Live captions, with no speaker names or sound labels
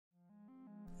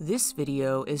This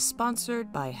video is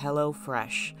sponsored by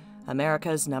HelloFresh,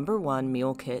 America's #1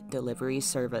 meal kit delivery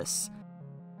service.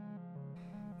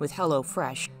 With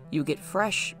HelloFresh, you get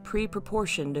fresh,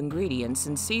 pre-proportioned ingredients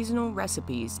and seasonal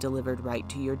recipes delivered right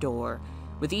to your door,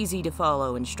 with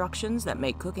easy-to-follow instructions that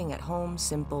make cooking at home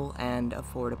simple and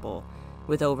affordable.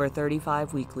 With over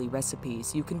 35 weekly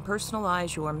recipes, you can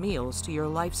personalize your meals to your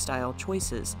lifestyle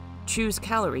choices. Choose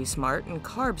calorie-smart and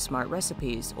carb-smart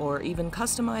recipes, or even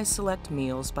customize select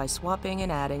meals by swapping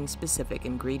and adding specific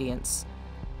ingredients.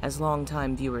 As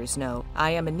longtime viewers know,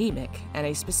 I am anemic, and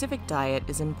a specific diet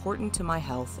is important to my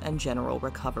health and general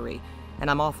recovery, and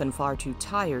I'm often far too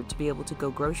tired to be able to go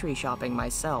grocery shopping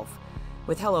myself.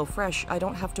 With HelloFresh, I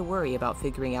don't have to worry about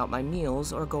figuring out my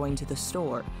meals or going to the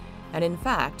store. And in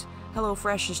fact,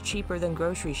 HelloFresh is cheaper than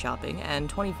grocery shopping and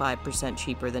 25%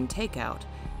 cheaper than takeout.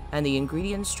 And the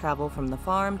ingredients travel from the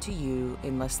farm to you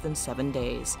in less than 7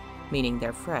 days, meaning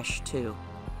they're fresh too.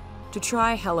 To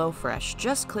try HelloFresh,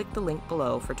 just click the link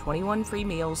below for 21 free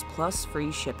meals plus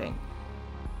free shipping.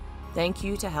 Thank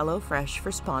you to HelloFresh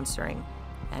for sponsoring,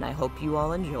 and I hope you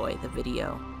all enjoy the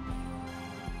video.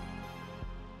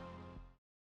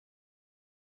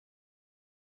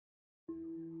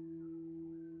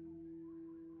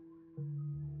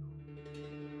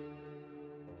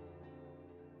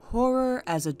 Horror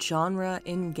as a genre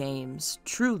in games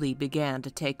truly began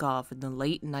to take off in the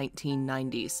late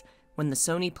 1990s, when the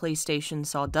Sony PlayStation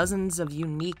saw dozens of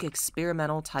unique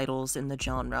experimental titles in the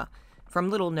genre, from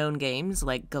little-known games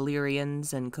like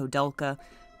Galerians and Koudelka,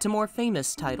 to more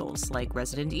famous titles like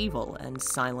Resident Evil and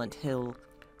Silent Hill.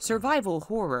 Survival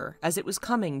horror, as it was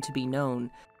coming to be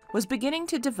known, was beginning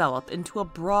to develop into a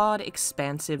broad,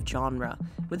 expansive genre,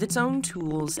 with its own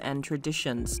tools and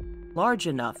traditions, large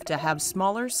enough to have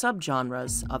smaller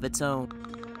subgenres of its own.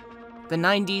 The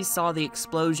 90s saw the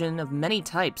explosion of many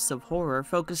types of horror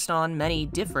focused on many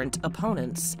different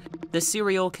opponents. The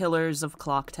serial killers of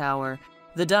Clock Tower,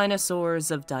 the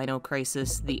dinosaurs of Dino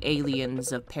Crisis, the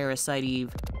aliens of Parasite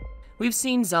Eve. We've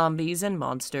seen zombies and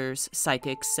monsters,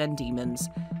 psychics and demons,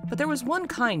 but there was one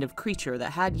kind of creature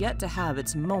that had yet to have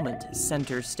its moment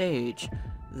center stage: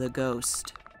 the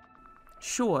ghost.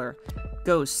 Sure,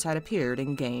 ghosts had appeared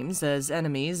in games as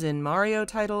enemies in Mario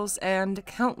titles and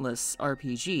countless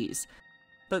RPGs,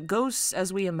 but ghosts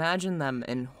as we imagine them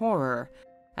in horror,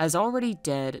 as already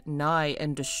dead, nigh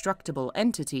indestructible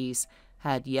entities,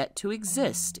 had yet to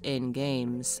exist in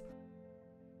games.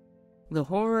 The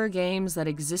horror games that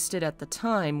existed at the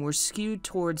time were skewed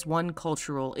towards one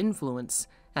cultural influence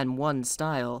and one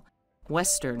style: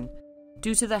 Western,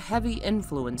 due to the heavy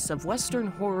influence of Western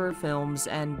horror films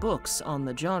and books on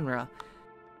the genre.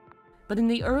 But in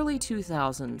the early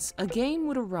 2000s, a game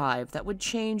would arrive that would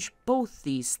change both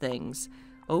these things,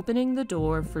 opening the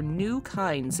door for new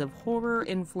kinds of horror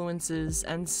influences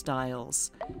and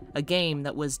styles. A game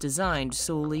that was designed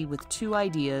solely with two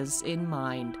ideas in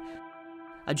mind: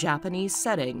 a Japanese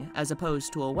setting as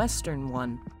opposed to a Western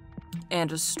one,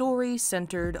 and a story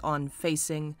centered on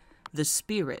facing the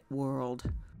spirit world.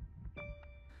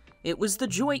 It was the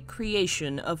joint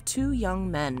creation of two young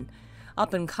men,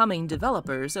 up-and-coming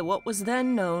developers at what was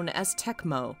then known as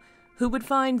Tecmo, who would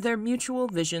find their mutual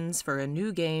visions for a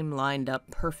new game lined up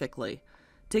perfectly.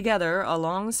 Together,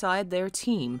 alongside their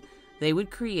team, they would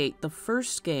create the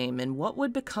first game in what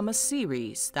would become a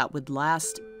series that would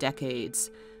last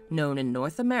decades, known in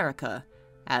North America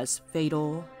as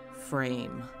Fatal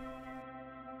Frame.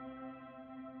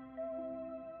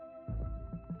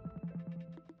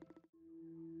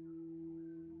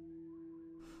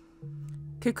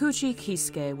 Kikuchi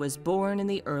Kisuke was born in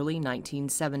the early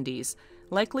 1970s,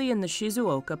 likely in the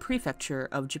Shizuoka Prefecture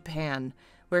of Japan,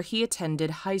 where he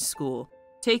attended high school,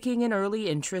 taking an early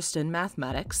interest in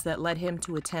mathematics that led him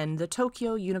to attend the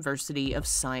Tokyo University of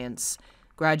Science.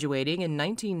 Graduating in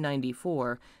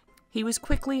 1994, he was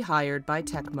quickly hired by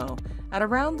Tecmo at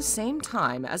around the same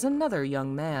time as another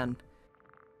young man.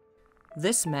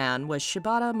 This man was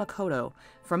Shibata Makoto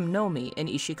from Nomi in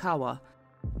Ishikawa.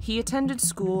 He attended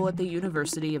school at the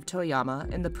University of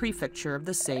Toyama in the prefecture of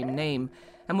the same name,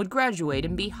 and would graduate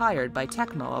and be hired by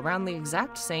Tecmo around the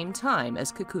exact same time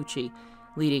as Kikuchi,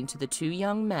 leading to the two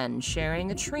young men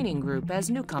sharing a training group as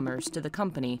newcomers to the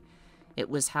company. It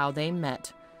was how they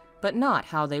met, but not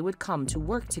how they would come to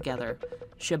work together.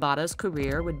 Shibata's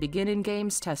career would begin in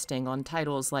games testing on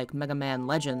titles like Mega Man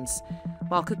Legends,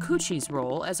 while Kikuchi's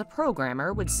role as a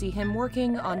programmer would see him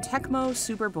working on Tecmo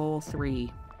Super Bowl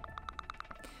III.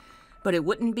 But it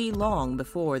wouldn't be long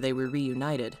before they were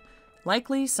reunited.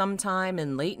 Likely sometime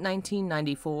in late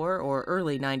 1994 or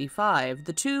early 95,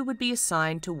 the two would be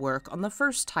assigned to work on the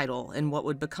first title in what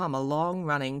would become a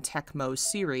long-running Tecmo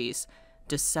series,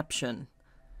 Deception.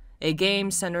 A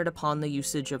game centered upon the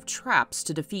usage of traps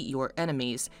to defeat your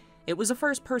enemies. It was a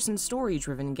first-person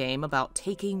story-driven game about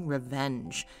taking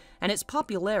revenge, and its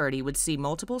popularity would see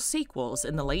multiple sequels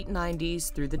in the late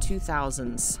 90s through the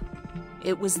 2000s.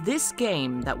 It was this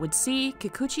game that would see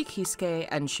Kikuchi Kisuke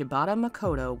and Shibata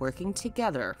Makoto working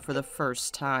together for the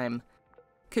first time.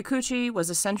 Kikuchi was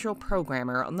a central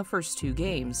programmer on the first two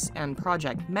games, and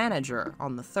project manager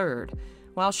on the third,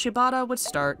 while Shibata would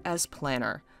start as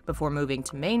planner, before moving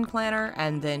to main planner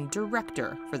and then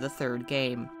director for the third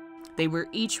game. They were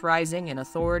each rising in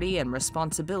authority and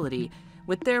responsibility,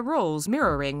 with their roles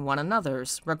mirroring one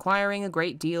another's, requiring a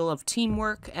great deal of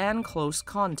teamwork and close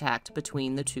contact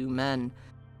between the two men.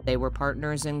 They were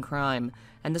partners in crime,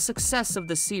 and the success of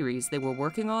the series they were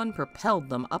working on propelled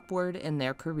them upward in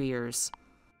their careers.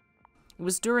 It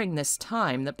was during this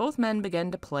time that both men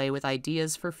began to play with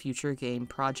ideas for future game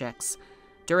projects.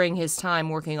 During his time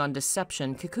working on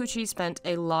Deception, Kikuchi spent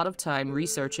a lot of time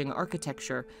researching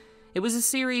architecture. It was a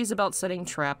series about setting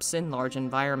traps in large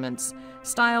environments,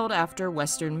 styled after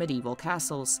Western medieval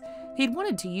castles. He'd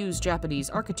wanted to use Japanese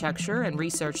architecture and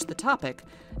research the topic,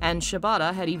 and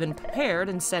Shibata had even prepared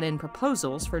and sent in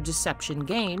proposals for Deception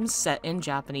games set in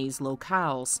Japanese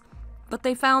locales. But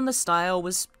they found the style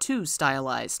was too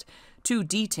stylized, too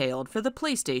detailed for the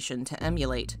PlayStation to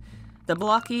emulate. The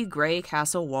blocky gray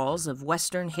castle walls of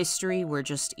Western history were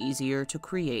just easier to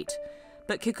create.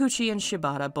 But Kikuchi and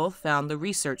Shibata both found the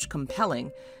research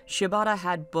compelling. Shibata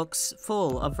had books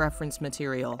full of reference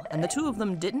material, and the two of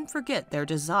them didn't forget their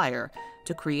desire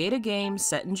to create a game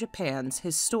set in Japan's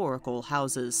historical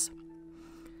houses.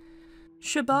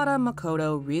 Shibata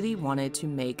Makoto really wanted to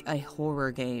make a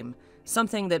horror game,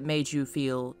 something that made you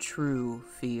feel true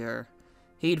fear.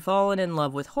 He'd fallen in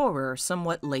love with horror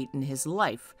somewhat late in his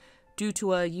life, due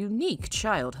to a unique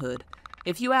childhood.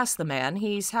 If you ask the man,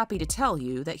 he's happy to tell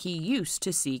you that he used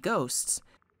to see ghosts.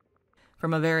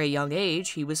 From a very young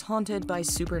age, he was haunted by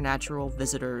supernatural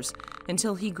visitors,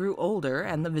 until he grew older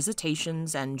and the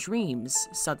visitations and dreams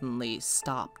suddenly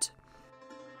stopped.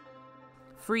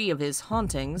 Free of his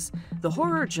hauntings, the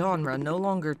horror genre no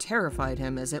longer terrified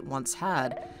him as it once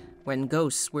had, when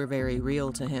ghosts were very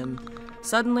real to him.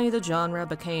 Suddenly the genre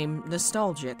became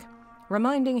nostalgic,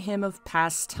 reminding him of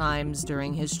past times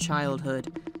during his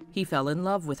childhood. He fell in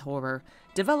love with horror,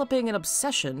 developing an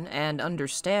obsession and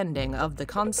understanding of the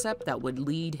concept that would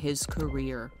lead his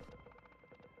career.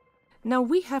 Now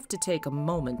we have to take a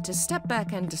moment to step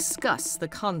back and discuss the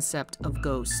concept of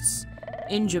ghosts.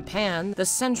 In Japan, the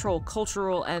central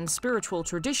cultural and spiritual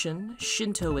tradition,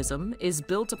 Shintoism, is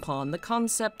built upon the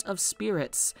concept of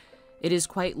spirits. It is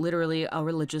quite literally a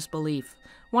religious belief,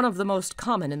 one of the most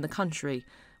common in the country.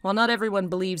 While not everyone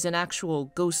believes in actual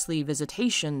ghostly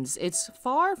visitations, it's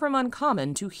far from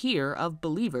uncommon to hear of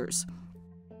believers.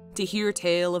 To hear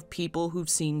tale of people who've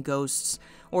seen ghosts,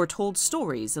 or told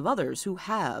stories of others who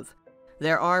have.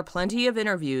 There are plenty of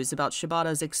interviews about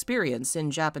Shibata's experience in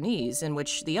Japanese in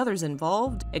which the others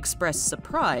involved express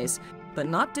surprise, but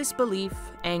not disbelief,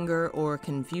 anger, or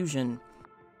confusion.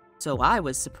 So I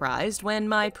was surprised when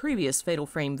my previous Fatal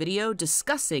Frame video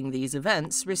discussing these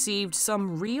events received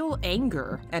some real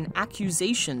anger and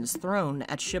accusations thrown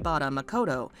at Shibata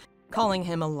Makoto, calling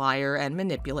him a liar and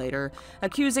manipulator,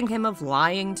 accusing him of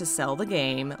lying to sell the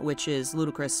game, which is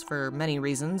ludicrous for many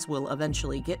reasons we'll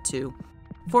eventually get to.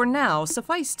 For now,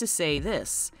 suffice to say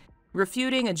this: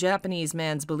 refuting a Japanese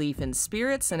man's belief in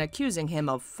spirits and accusing him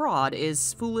of fraud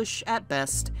is foolish at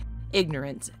best,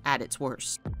 ignorant at its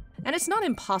worst. And it's not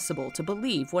impossible to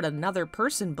believe what another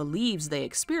person believes they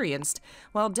experienced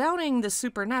while doubting the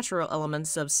supernatural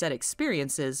elements of said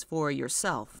experiences for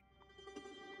yourself.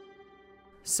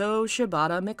 So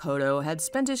Shibata Makoto had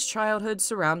spent his childhood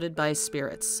surrounded by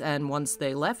spirits, and once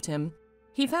they left him,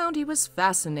 he found he was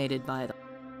fascinated by them,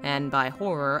 and by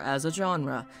horror as a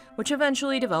genre, which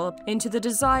eventually developed into the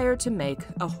desire to make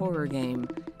a horror game.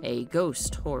 A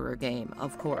ghost horror game,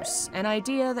 of course, an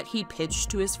idea that he pitched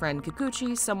to his friend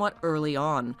Kikuchi somewhat early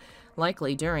on,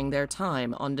 likely during their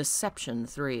time on Deception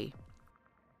 3.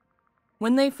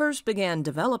 When they first began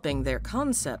developing their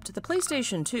concept, the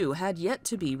PlayStation 2 had yet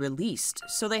to be released,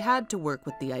 so they had to work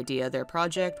with the idea their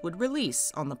project would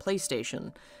release on the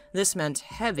PlayStation. This meant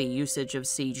heavy usage of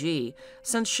CG,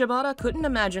 since Shibata couldn't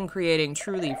imagine creating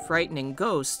truly frightening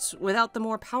ghosts without the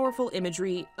more powerful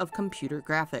imagery of computer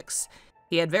graphics.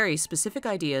 He had very specific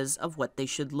ideas of what they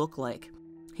should look like.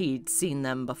 He'd seen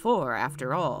them before,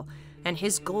 after all, and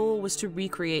his goal was to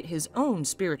recreate his own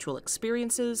spiritual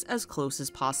experiences as close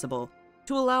as possible,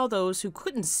 to allow those who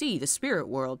couldn't see the spirit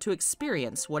world to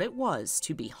experience what it was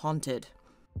to be haunted.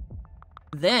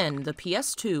 Then the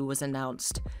PS2 was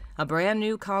announced, a brand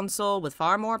new console with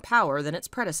far more power than its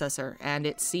predecessor, and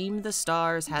it seemed the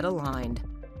stars had aligned.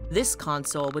 This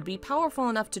console would be powerful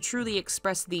enough to truly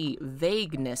express the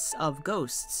vagueness of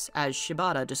ghosts, as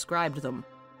Shibata described them.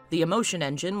 The Emotion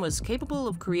Engine was capable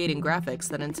of creating graphics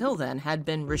that until then had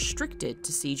been restricted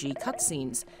to CG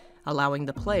cutscenes, allowing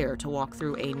the player to walk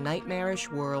through a nightmarish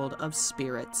world of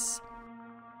spirits.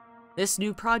 This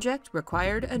new project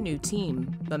required a new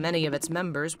team, but many of its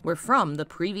members were from the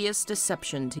previous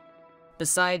Deception team.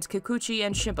 Besides Kikuchi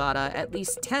and Shibata, at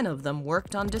least 10 of them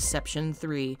worked on Deception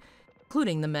 3,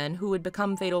 including the men who would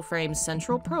become Fatal Frame's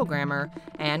central programmer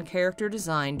and character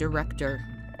design director.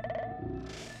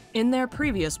 In their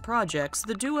previous projects,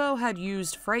 the duo had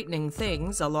used frightening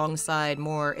things alongside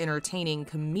more entertaining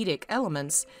comedic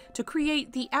elements to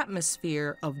create the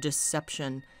atmosphere of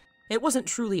Deception. It wasn't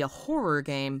truly a horror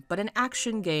game, but an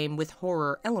action game with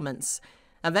horror elements.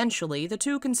 Eventually, the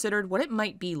two considered what it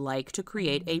might be like to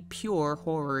create a pure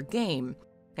horror game,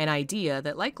 an idea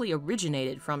that likely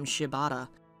originated from Shibata.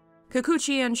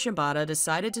 Kikuchi and Shibata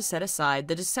decided to set aside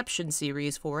the Deception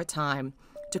series for a time,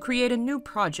 to create a new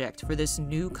project for this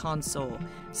new console,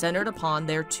 centered upon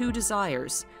their two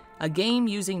desires, a game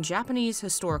using Japanese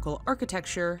historical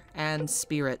architecture and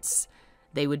spirits.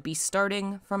 They would be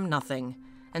starting from nothing,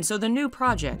 and so the new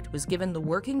project was given the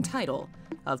working title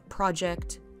of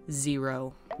Project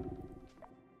Zero.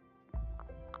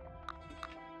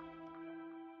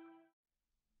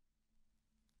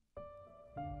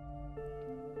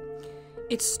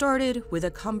 It started with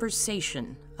a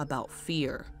conversation about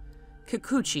fear.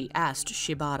 Kikuchi asked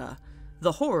Shibata,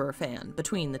 the horror fan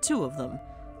between the two of them,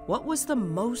 what was the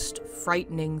most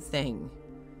frightening thing?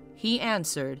 He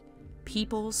answered,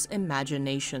 people's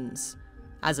imaginations.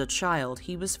 As a child,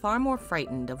 he was far more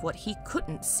frightened of what he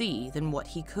couldn't see than what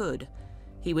he could.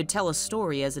 He would tell a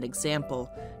story as an example,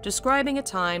 describing a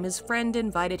time his friend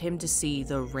invited him to see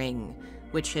The Ring,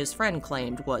 which his friend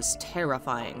claimed was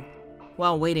terrifying.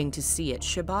 While waiting to see it,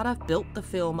 Shibata built the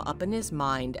film up in his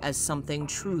mind as something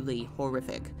truly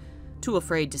horrific. Too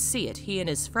afraid to see it, he and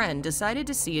his friend decided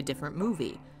to see a different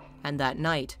movie, and that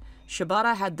night,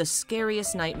 Shibata had the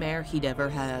scariest nightmare he'd ever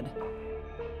had.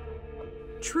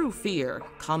 True fear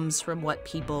comes from what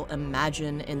people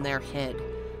imagine in their head,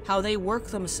 how they work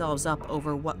themselves up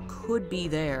over what could be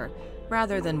there,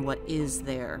 rather than what is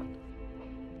there.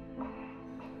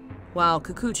 While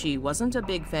Kikuchi wasn't a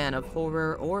big fan of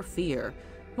horror or fear,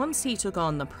 once he took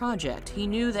on the project, he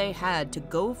knew they had to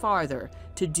go farther,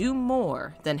 to do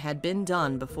more than had been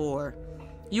done before.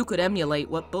 You could emulate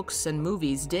what books and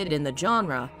movies did in the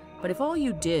genre, but if all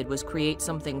you did was create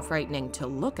something frightening to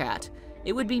look at,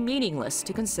 it would be meaningless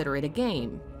to consider it a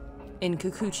game. In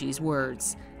Kikuchi's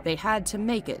words, they had to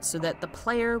make it so that the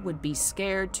player would be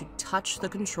scared to touch the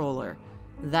controller.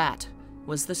 That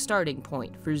was the starting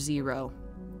point for Zero.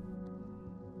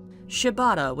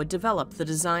 Shibata would develop the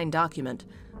design document,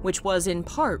 which was in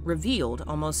part revealed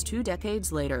almost 2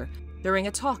 decades later during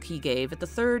a talk he gave at the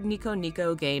 3rd Nico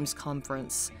Nico Games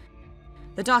Conference.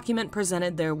 The document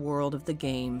presented their world of the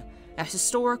game, a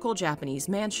historical Japanese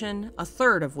mansion, a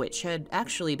third of which had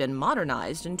actually been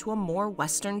modernized into a more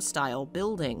Western-style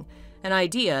building, an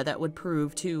idea that would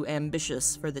prove too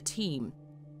ambitious for the team.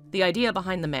 The idea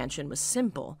behind the mansion was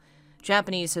simple.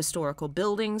 Japanese historical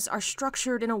buildings are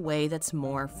structured in a way that's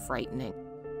more frightening.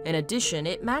 In addition,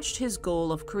 it matched his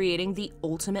goal of creating the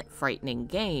ultimate frightening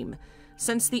game.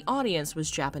 Since the audience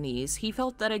was Japanese, he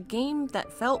felt that a game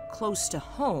that felt close to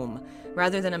home,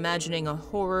 rather than imagining a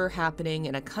horror happening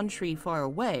in a country far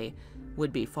away,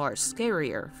 would be far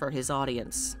scarier for his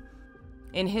audience.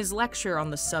 In his lecture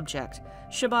on the subject,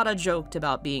 Shibata joked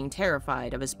about being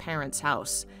terrified of his parents'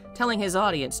 house, telling his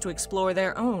audience to explore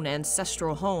their own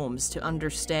ancestral homes to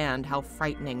understand how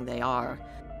frightening they are.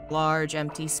 Large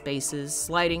empty spaces,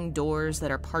 sliding doors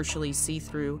that are partially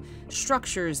see-through,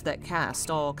 structures that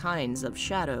cast all kinds of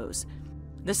shadows.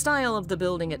 The style of the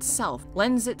building itself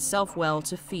lends itself well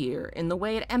to fear in the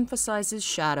way it emphasizes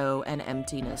shadow and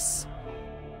emptiness.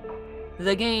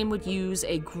 The game would use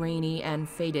a grainy and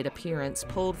faded appearance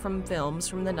pulled from films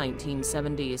from the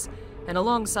 1970s, and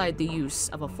alongside the use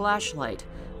of a flashlight,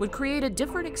 would create a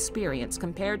different experience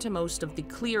compared to most of the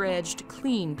clear-edged,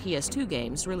 clean PS2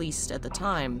 games released at the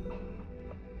time.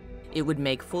 It would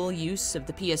make full use of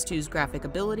the PS2's graphic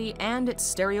ability and its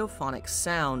stereophonic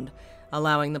sound,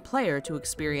 allowing the player to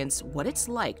experience what it's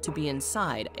like to be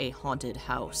inside a haunted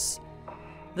house.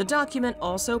 The document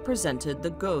also presented the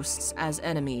ghosts as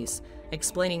enemies,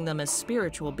 explaining them as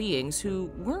spiritual beings who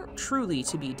weren't truly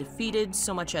to be defeated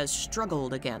so much as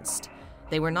struggled against.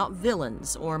 They were not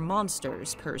villains or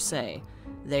monsters per se.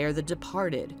 They are the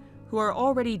departed, who are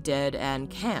already dead and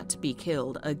can't be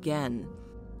killed again.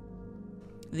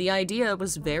 The idea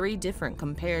was very different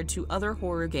compared to other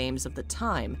horror games of the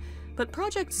time, but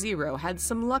Project Zero had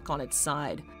some luck on its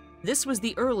side. This was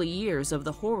the early years of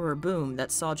the horror boom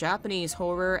that saw Japanese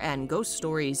horror and ghost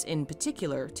stories in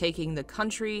particular taking the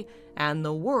country and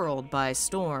the world by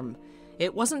storm.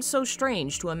 It wasn't so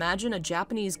strange to imagine a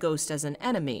Japanese ghost as an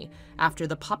enemy after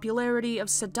the popularity of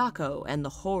Sadako and the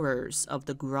horrors of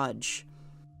The Grudge.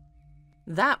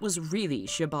 That was really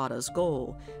Shibata's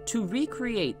goal, to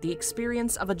recreate the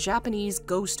experience of a Japanese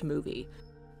ghost movie.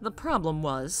 The problem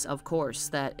was, of course,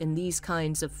 that in these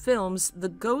kinds of films, the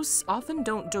ghosts often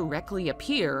don't directly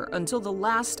appear until the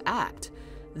last act.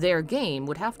 Their game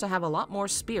would have to have a lot more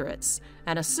spirits,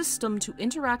 and a system to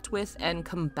interact with and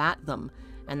combat them,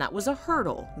 and that was a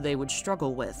hurdle they would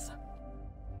struggle with.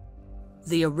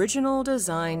 The original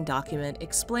design document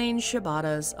explains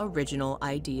Shibata's original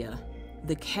idea.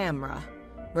 The camera,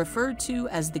 referred to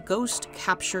as the Ghost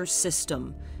Capture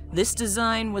System. This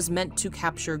design was meant to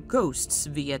capture ghosts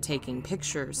via taking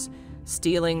pictures,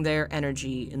 stealing their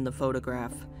energy in the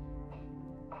photograph.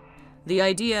 The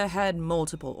idea had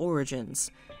multiple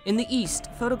origins. In the East,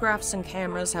 photographs and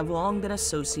cameras have long been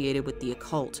associated with the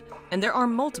occult, and there are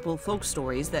multiple folk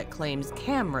stories that claim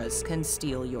cameras can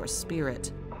steal your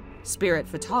spirit. Spirit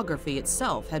photography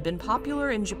itself had been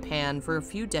popular in Japan for a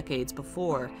few decades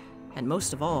before, and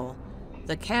most of all,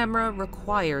 the camera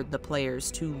required the players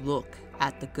to look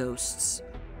at the ghosts.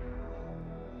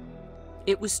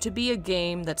 It was to be a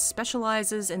game that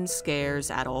specializes in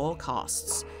scares at all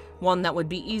costs, one that would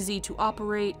be easy to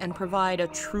operate and provide a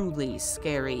truly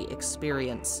scary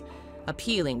experience,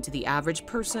 appealing to the average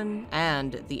person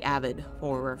and the avid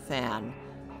horror fan.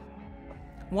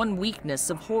 One weakness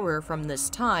of horror from this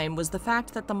time was the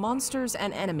fact that the monsters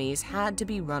and enemies had to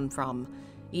be run from.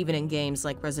 Even in games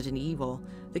like Resident Evil,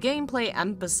 the gameplay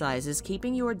emphasizes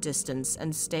keeping your distance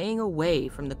and staying away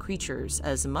from the creatures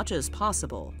as much as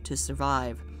possible to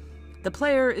survive. The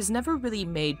player is never really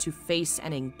made to face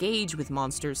and engage with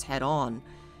monsters head-on.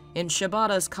 In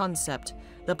Shibata's concept,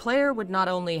 the player would not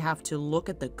only have to look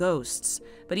at the ghosts,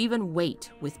 but even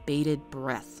wait with bated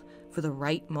breath for the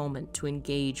right moment to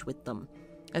engage with them,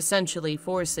 essentially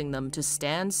forcing them to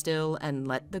stand still and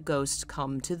let the ghost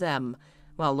come to them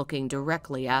while looking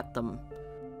directly at them.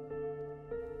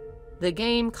 The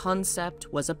game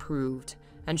concept was approved,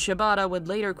 and Shibata would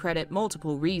later credit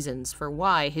multiple reasons for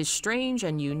why his strange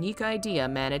and unique idea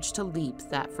managed to leap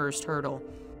that first hurdle.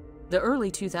 The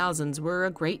early 2000s were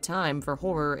a great time for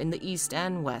horror in the East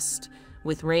and West,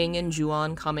 with Ring and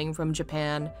Ju-on coming from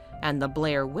Japan, and the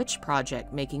Blair Witch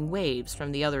Project making waves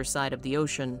from the other side of the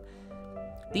ocean.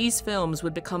 These films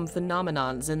would become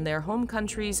phenomenons in their home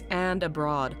countries and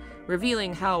abroad,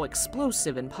 revealing how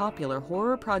explosive and popular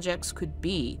horror projects could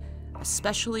be,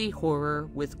 especially horror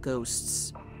with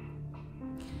ghosts.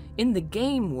 In the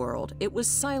game world, it was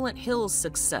Silent Hill's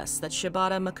success that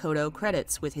Shibata Makoto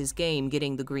credits with his game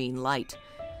getting the green light.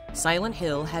 Silent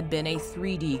Hill had been a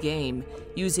 3D game,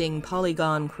 using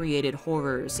polygon-created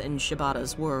horrors in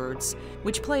Shibata's words,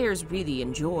 which players really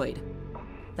enjoyed.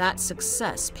 That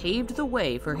success paved the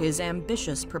way for his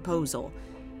ambitious proposal,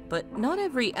 but not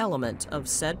every element of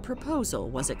said proposal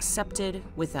was accepted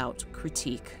without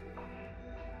critique.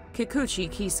 Kikuchi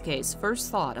Kisuke's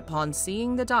first thought upon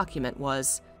seeing the document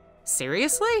was,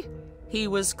 "Seriously?" He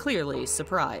was clearly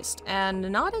surprised, and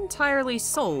not entirely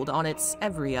sold on its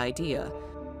every idea.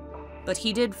 But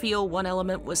he did feel one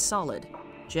element was solid.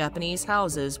 Japanese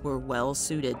houses were well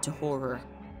suited to horror.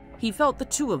 He felt the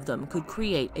two of them could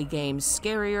create a game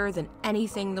scarier than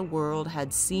anything the world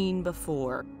had seen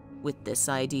before with this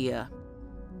idea.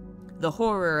 The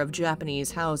horror of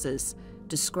Japanese houses,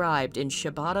 described in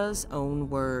Shibata's own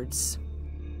words.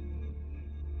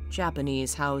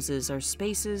 Japanese houses are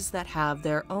spaces that have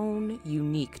their own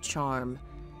unique charm,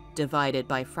 divided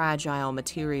by fragile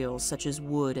materials such as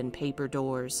wood and paper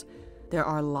doors. There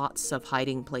are lots of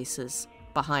hiding places,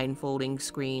 behind folding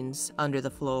screens, under the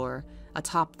floor,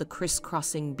 atop the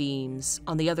crisscrossing beams,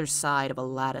 on the other side of a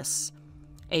lattice.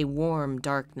 A warm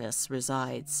darkness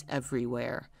resides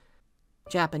everywhere.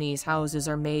 Japanese houses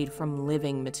are made from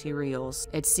living materials.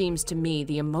 It seems to me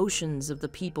the emotions of the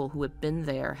people who have been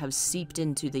there have seeped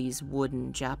into these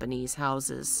wooden Japanese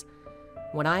houses.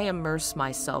 When I immerse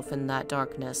myself in that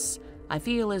darkness, I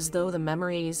feel as though the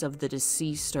memories of the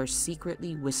deceased are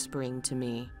secretly whispering to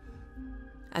me.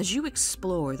 As you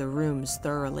explore the rooms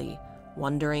thoroughly,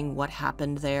 wondering what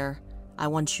happened there, I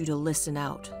want you to listen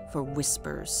out for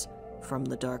whispers from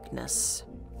the darkness.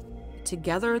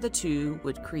 Together, the two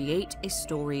would create a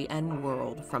story and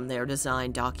world from their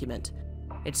design document.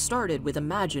 It started with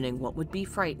imagining what would be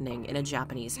frightening in a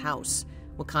Japanese house,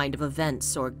 what kind of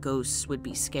events or ghosts would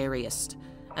be scariest,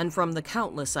 and from the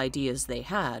countless ideas they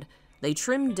had, they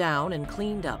trimmed down and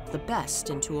cleaned up the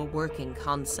best into a working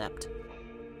concept.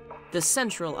 The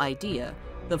central idea,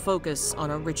 the focus on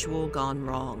a ritual gone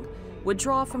wrong, would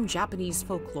draw from Japanese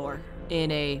folklore in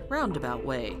a roundabout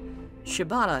way.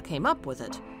 Shibata came up with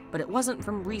it, but it wasn't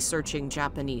from researching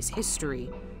Japanese history.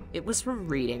 It was from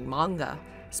reading manga,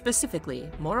 specifically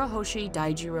Morohoshi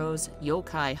Daijiro's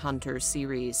Yokai Hunter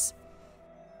series.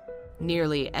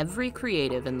 Nearly every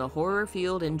creative in the horror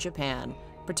field in Japan,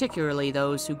 particularly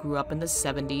those who grew up in the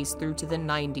 70s through to the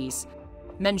 90s,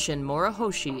 mention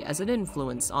Morohoshi as an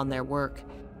influence on their work.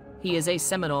 He is a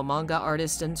seminal manga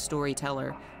artist and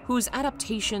storyteller whose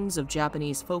adaptations of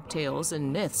Japanese folktales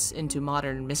and myths into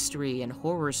modern mystery and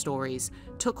horror stories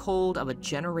took hold of a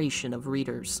generation of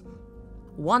readers.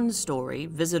 One story,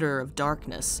 Visitor of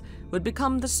Darkness, would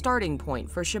become the starting point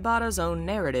for Shibata's own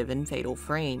narrative in Fatal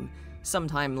Frame.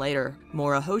 Sometime later,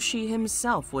 Morohoshi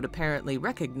himself would apparently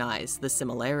recognize the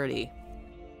similarity.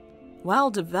 While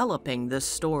developing this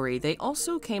story, they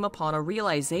also came upon a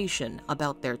realization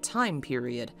about their time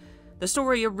period. The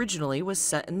story originally was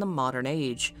set in the modern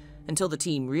age, until the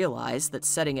team realized that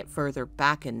setting it further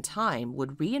back in time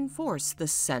would reinforce the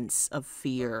sense of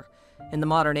fear. In the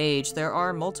modern age, there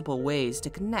are multiple ways to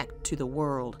connect to the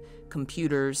world: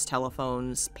 computers,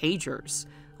 telephones, pagers,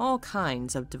 all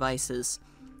kinds of devices.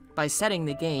 By setting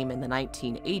the game in the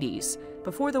 1980s,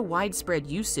 before the widespread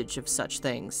usage of such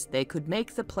things, they could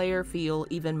make the player feel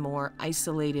even more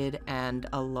isolated and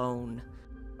alone.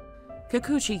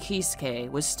 Kikuchi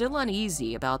Kisuke was still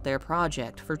uneasy about their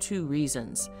project for two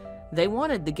reasons. They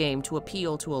wanted the game to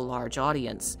appeal to a large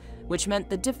audience, which meant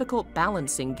the difficult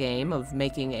balancing game of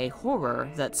making a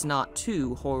horror that's not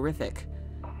too horrific.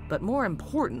 But more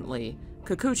importantly,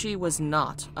 Kikuchi was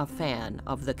not a fan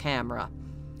of the camera.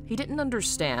 He didn't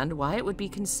understand why it would be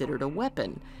considered a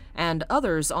weapon, and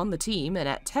others on the team and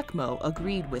at Tecmo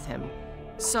agreed with him.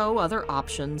 So other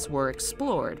options were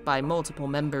explored by multiple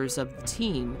members of the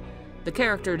team. The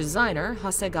character designer,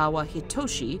 Hasegawa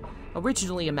Hitoshi,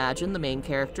 originally imagined the main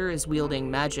character as wielding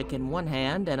magic in one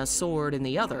hand and a sword in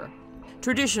the other.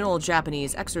 Traditional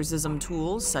Japanese exorcism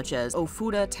tools, such as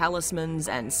Ofuda talismans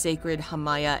and sacred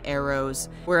Hamaya arrows,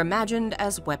 were imagined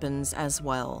as weapons as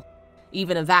well.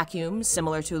 Even a vacuum,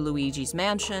 similar to Luigi's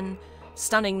Mansion,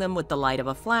 stunning them with the light of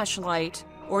a flashlight,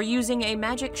 or using a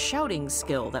magic shouting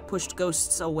skill that pushed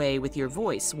ghosts away with your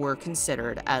voice were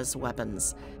considered as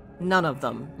weapons. None of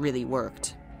them really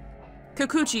worked.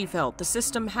 Kikuchi felt the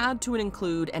system had to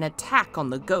include an attack on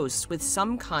the ghost with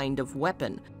some kind of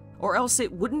weapon, or else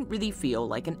it wouldn't really feel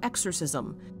like an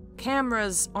exorcism.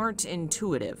 Cameras aren't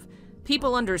intuitive.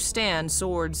 People understand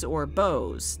swords or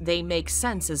bows. They make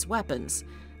sense as weapons.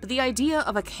 But the idea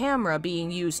of a camera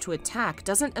being used to attack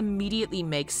doesn't immediately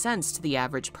make sense to the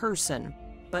average person.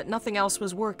 But nothing else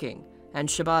was working, and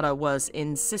Shibata was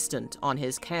insistent on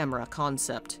his camera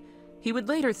concept. He would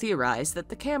later theorize that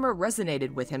the camera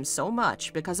resonated with him so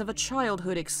much because of a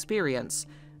childhood experience,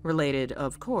 related,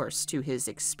 of course, to his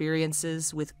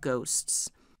experiences with ghosts.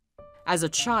 As a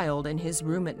child in his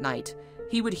room at night,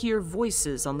 he would hear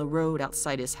voices on the road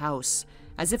outside his house,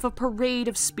 as if a parade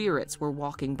of spirits were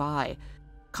walking by,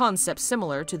 concept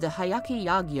similar to the Hayaki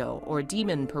Yagyo, or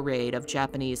demon parade of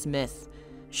Japanese myth.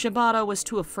 Shibata was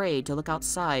too afraid to look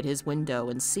outside his window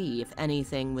and see if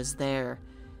anything was there.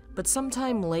 But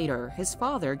sometime later, his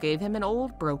father gave him an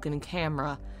old broken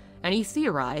camera, and he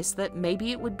theorized that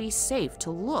maybe it would be safe to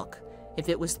look if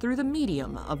it was through the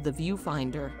medium of the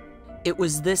viewfinder. It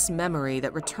was this memory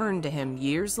that returned to him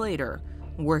years later,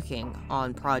 working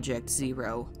on Project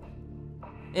Zero.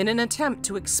 In an attempt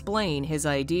to explain his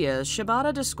ideas,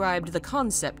 Shibata described the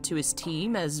concept to his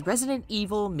team as Resident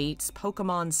Evil meets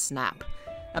Pokemon Snap.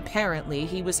 Apparently,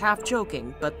 he was half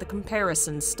joking, but the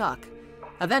comparison stuck.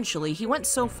 Eventually, he went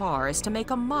so far as to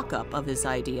make a mock-up of his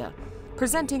idea,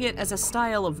 presenting it as a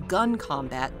style of gun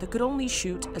combat that could only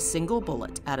shoot a single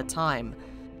bullet at a time.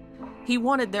 He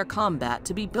wanted their combat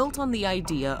to be built on the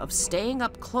idea of staying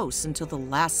up close until the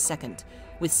last second,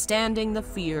 withstanding the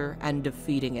fear and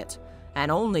defeating it,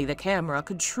 and only the camera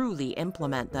could truly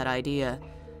implement that idea.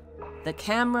 The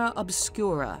camera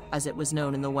obscura, as it was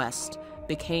known in the West,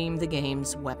 became the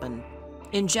game's weapon.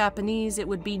 In Japanese, it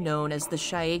would be known as the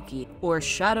Shaeki, or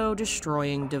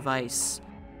shadow-destroying device.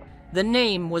 The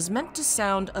name was meant to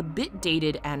sound a bit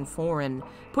dated and foreign,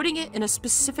 putting it in a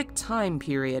specific time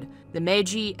period, the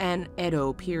Meiji and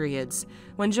Edo periods,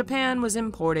 when Japan was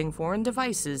importing foreign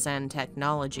devices and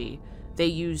technology. They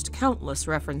used countless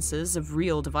references of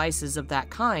real devices of that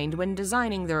kind when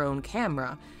designing their own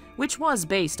camera, which was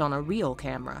based on a real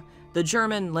camera, the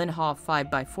German Linhof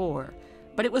 5x4,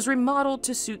 but it was remodeled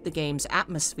to suit the game's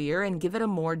atmosphere and give it a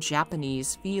more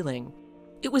Japanese feeling.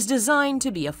 It was designed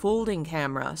to be a folding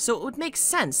camera, so it would make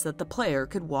sense that the player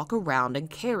could walk around and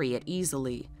carry it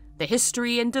easily. The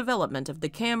history and development of the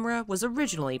camera was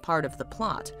originally part of the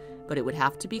plot, but it would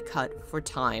have to be cut for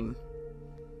time.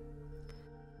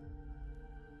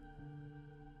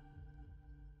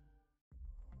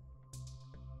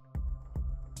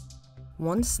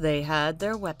 Once they had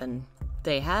their weapon,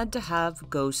 they had to have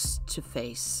ghosts to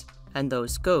face, and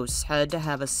those ghosts had to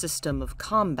have a system of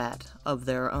combat of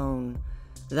their own.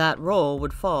 That role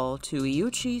would fall to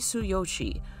Iuchi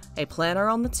Tsuyoshi, a planner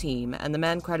on the team and the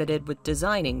man credited with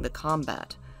designing the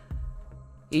combat.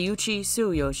 Iuchi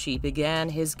Tsuyoshi began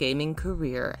his gaming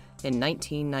career in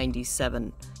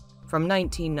 1997. From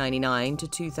 1999 to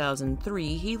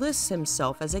 2003, he lists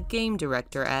himself as a game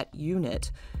director at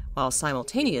Unit, while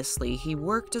simultaneously he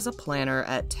worked as a planner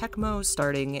at Tecmo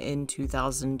starting in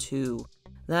 2002.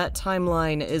 That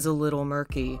timeline is a little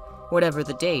murky. Whatever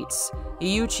the dates,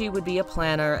 Iuchi would be a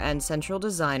planner and central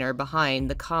designer behind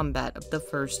the combat of the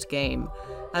first game,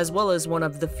 as well as one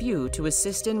of the few to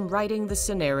assist in writing the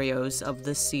scenarios of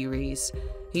the series.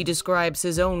 He describes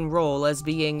his own role as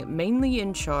being mainly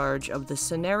in charge of the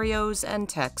scenarios and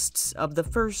texts of the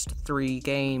first 3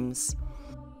 games.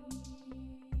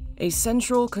 A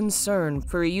central concern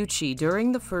for Iuchi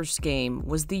during the first game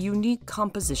was the unique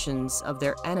compositions of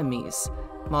their enemies.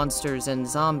 Monsters and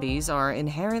zombies are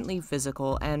inherently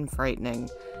physical and frightening.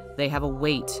 They have a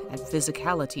weight and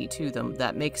physicality to them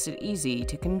that makes it easy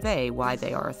to convey why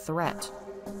they are a threat.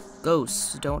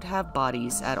 Ghosts don't have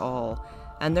bodies at all,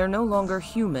 and they're no longer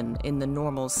human in the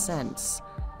normal sense.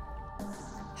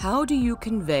 How do you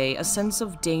convey a sense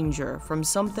of danger from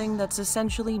something that's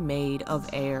essentially made of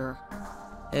air?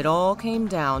 It all came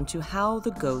down to how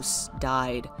the ghosts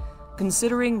died,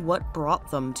 considering what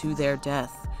brought them to their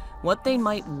death, what they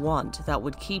might want that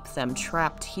would keep them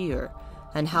trapped here,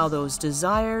 and how those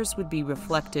desires would be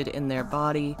reflected in their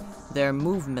body, their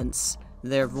movements,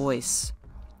 their voice.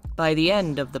 By the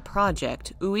end of the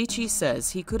project, Uichi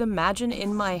says he could imagine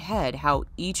in my head how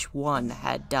each one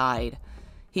had died.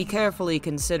 He carefully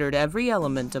considered every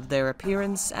element of their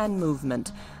appearance and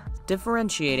movement,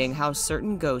 differentiating how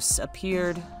certain ghosts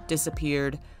appeared,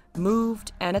 disappeared,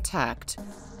 moved, and attacked.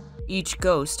 Each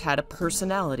ghost had a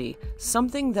personality,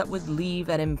 something that would leave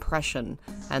an impression,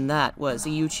 and that was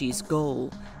Iuchi's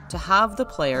goal, to have the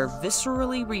player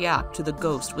viscerally react to the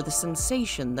ghost with a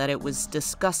sensation that it was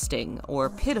disgusting, or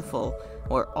pitiful,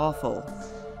 or awful.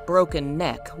 Broken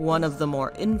Neck, one of the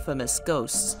more infamous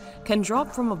ghosts, can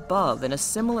drop from above in a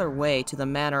similar way to the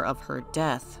manner of her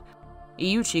death.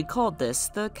 Iuchi called this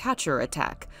the catcher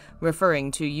attack,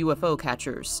 referring to UFO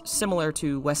catchers, similar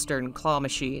to Western claw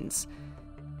machines.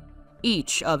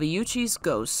 Each of Iuchi's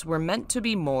ghosts were meant to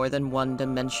be more than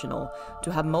one-dimensional,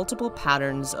 to have multiple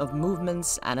patterns of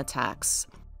movements and attacks.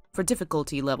 For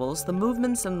difficulty levels, the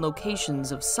movements and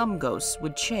locations of some ghosts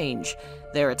would change,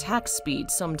 their attack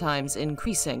speed sometimes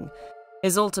increasing.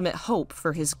 His ultimate hope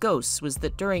for his ghosts was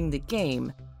that during the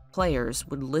game, players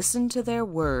would listen to their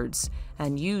words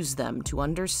and use them to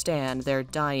understand their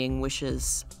dying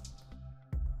wishes.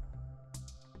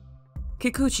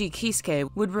 Kikuchi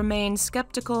Kisuke would remain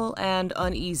skeptical and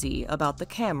uneasy about the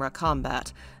camera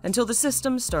combat until the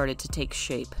system started to take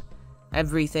shape.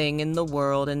 Everything in the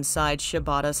world inside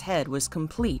Shibata's head was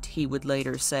complete, he would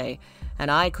later say,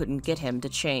 and I couldn't get him to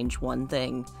change one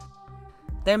thing.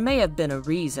 There may have been a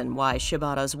reason why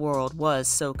Shibata's world was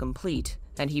so complete,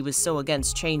 and he was so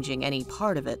against changing any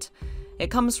part of it.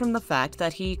 It comes from the fact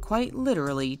that he quite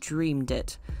literally dreamed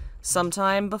it.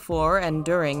 Sometime before and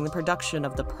during the production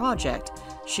of the project,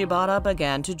 Shibata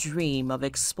began to dream of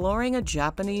exploring a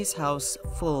Japanese house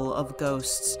full of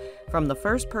ghosts, from the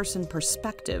first-person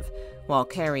perspective, while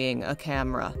carrying a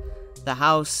camera. The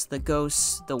house, the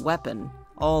ghosts, the weapon,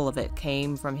 all of it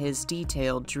came from his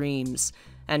detailed dreams,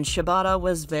 and Shibata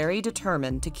was very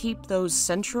determined to keep those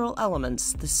central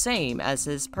elements the same as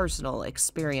his personal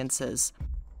experiences.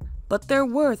 But there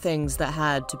were things that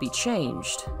had to be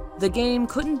changed. The game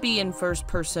couldn't be in first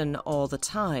person all the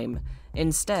time.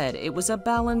 Instead, it was a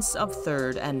balance of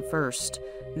third and first.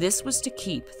 This was to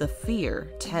keep the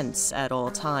fear tense at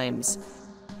all times.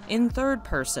 In third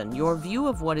person, your view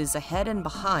of what is ahead and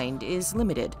behind is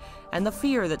limited, and the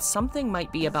fear that something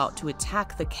might be about to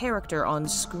attack the character on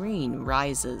screen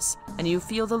rises, and you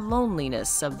feel the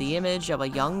loneliness of the image of a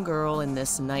young girl in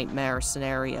this nightmare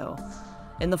scenario.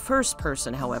 In the first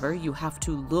person, however, you have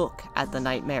to look at the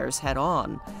nightmares head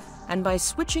on, and by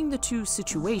switching the two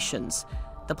situations,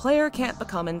 The player can't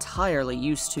become entirely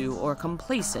used to or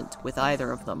complacent with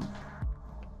either of them.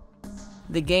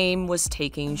 The game was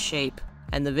taking shape,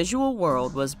 and the visual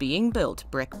world was being built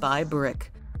brick by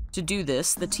brick. To do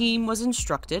this, the team was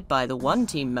instructed by the one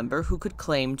team member who could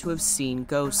claim to have seen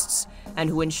ghosts, and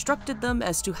who instructed them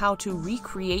as to how to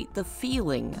recreate the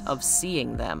feeling of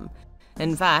seeing them.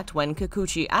 In fact, when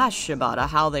Kikuchi asked Shibata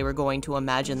how they were going to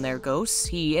imagine their ghosts,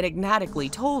 he enigmatically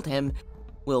told him,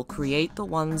 "We'll create the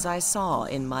ones I saw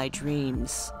in my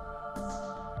dreams."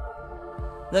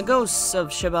 The ghosts of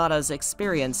Shibata's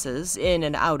experiences in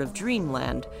and out of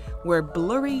Dreamland were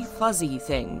blurry, fuzzy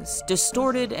things,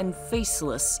 distorted and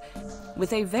faceless,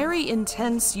 with a very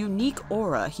intense, unique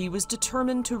aura he was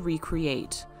determined to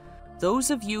recreate. "Those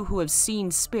of you who have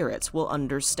seen spirits will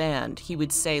understand," he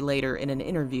would say later in an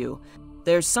interview.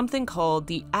 "There's something called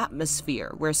the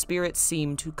atmosphere where spirits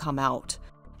seem to come out,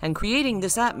 and creating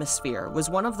this atmosphere was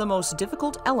one of the most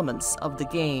difficult elements of the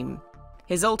game."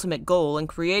 His ultimate goal in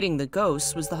creating the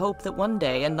ghosts was the hope that one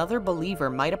day another believer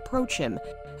might approach him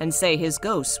and say his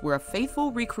ghosts were a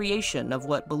faithful recreation of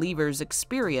what believers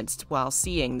experienced while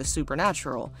seeing the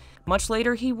supernatural. Much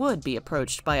later, he would be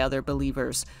approached by other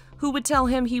believers, who would tell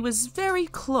him he was very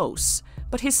close,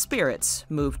 but his spirits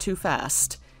moved too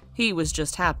fast. He was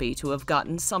just happy to have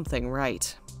gotten something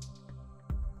right.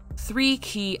 3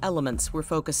 key elements were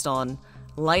focused on: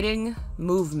 lighting,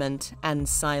 movement, and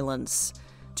silence.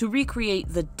 To recreate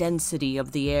the density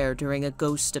of the air during a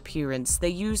ghost appearance, they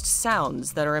used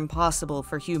sounds that are impossible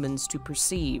for humans to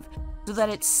perceive, so that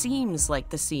it seems like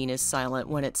the scene is silent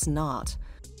when it's not.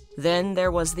 Then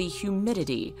there was the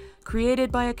humidity, created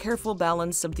by a careful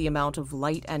balance of the amount of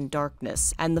light and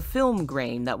darkness, and the film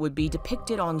grain that would be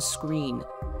depicted on screen.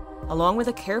 Along with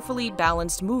a carefully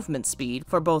balanced movement speed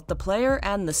for both the player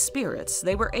and the spirits,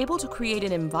 they were able to create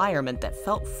an environment that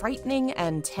felt frightening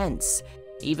and tense,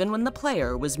 even when the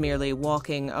player was merely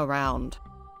walking around.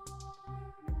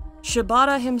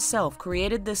 Shibata himself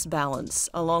created this balance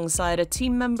alongside a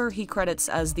team member he credits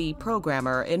as the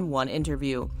programmer in one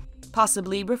interview,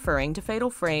 possibly referring to Fatal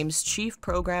Frame's chief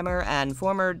programmer and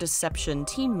former Deception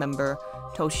team member,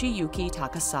 Toshiyuki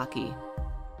Takasaki.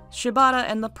 Shibata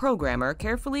and the programmer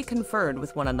carefully conferred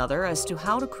with one another as to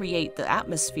how to create the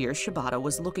atmosphere Shibata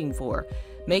was looking for,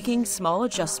 making small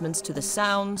adjustments to the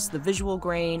sounds, the visual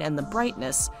grain, and the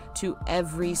brightness to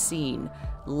every scene,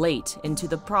 late into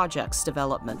the project's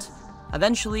development.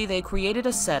 Eventually, they created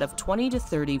a set of 20 to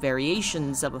 30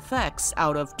 variations of effects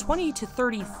out of 20 to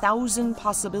 30,000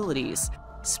 possibilities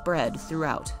spread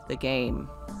throughout the game.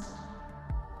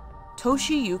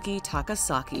 Toshiyuki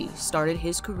Takasaki started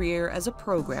his career as a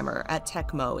programmer at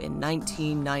Tecmo in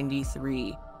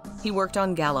 1993. He worked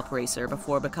on Gallop Racer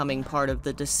before becoming part of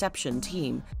the Deception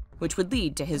team, which would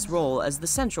lead to his role as the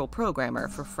central programmer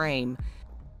for Frame.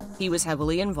 He was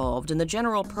heavily involved in the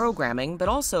general programming, but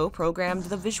also programmed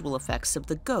the visual effects of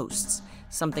the ghosts,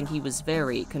 something he was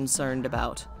very concerned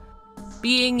about.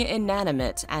 Being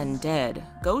inanimate and dead,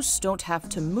 ghosts don't have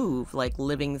to move like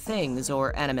living things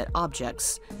or animate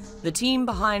objects. The team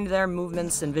behind their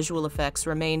movements and visual effects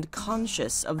remained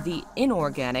conscious of the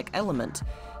inorganic element,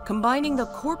 combining the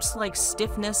corpse-like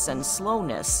stiffness and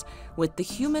slowness with the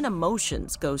human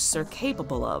emotions ghosts are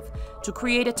capable of to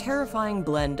create a terrifying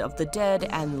blend of the dead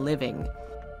and living.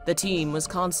 The team was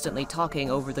constantly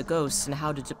talking over the ghosts and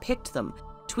how to depict them,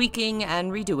 tweaking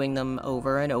and redoing them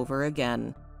over and over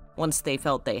again. Once they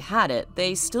felt they had it,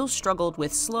 they still struggled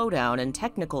with slowdown and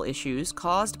technical issues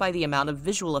caused by the amount of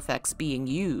visual effects being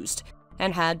used,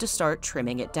 and had to start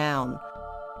trimming it down.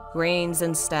 Grains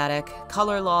and static,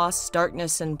 color loss,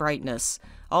 darkness and brightness,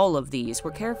 all of these were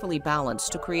carefully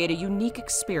balanced to create a unique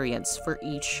experience for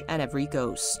each and every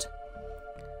ghost.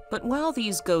 But while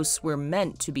these ghosts were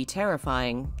meant to be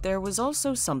terrifying, there was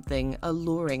also something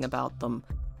alluring about them.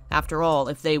 After all,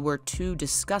 if they were too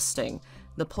disgusting,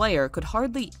 the player could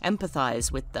hardly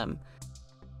empathize with them.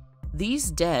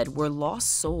 These dead were lost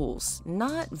souls,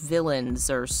 not villains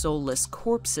or soulless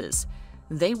corpses.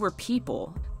 They were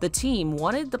people. The team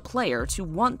wanted the player to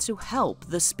want to help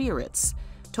the spirits.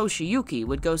 Toshiyuki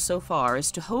would go so far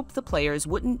as to hope the players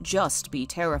wouldn't just be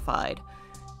terrified.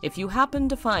 If you happen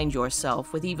to find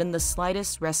yourself with even the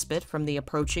slightest respite from the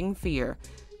approaching fear,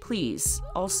 please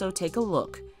also take a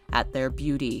look at their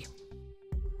beauty.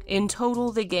 In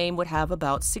total, the game would have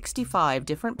about 65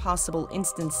 different possible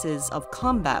instances of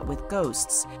combat with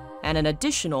ghosts, and an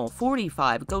additional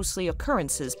 45 ghostly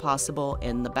occurrences possible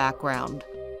in the background.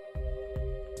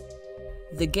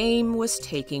 The game was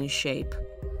taking shape.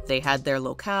 They had their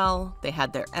locale, they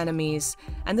had their enemies,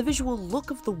 and the visual look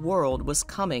of the world was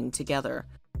coming together.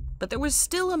 But there was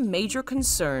still a major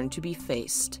concern to be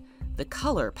faced: the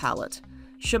color palette.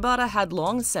 Shibata had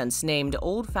long since named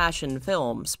old-fashioned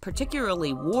films,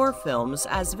 particularly war films,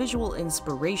 as visual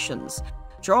inspirations,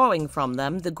 drawing from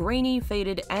them the grainy,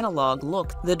 faded analog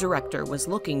look the director was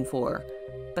looking for.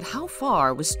 But how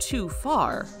far was too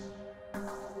far?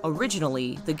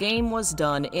 Originally, the game was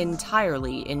done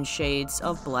entirely in shades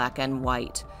of black and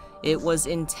white. It was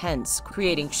intense,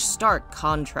 creating stark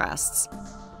contrasts.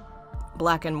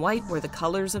 Black and white were the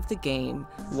colors of the game,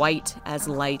 white as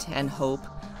light and hope,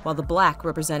 while the black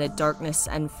represented darkness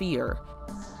and fear.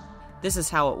 This is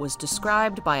how it was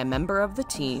described by a member of the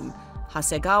team,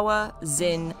 Hasegawa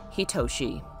Zin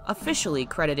Hitoshi, officially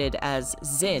credited as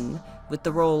Zin with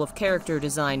the role of character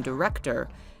design director.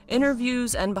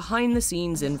 Interviews and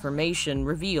behind-the-scenes information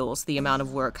reveals the amount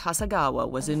of work Hasegawa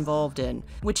was involved in,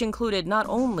 which included not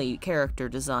only character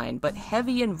design, but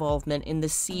heavy involvement in the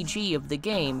CG of the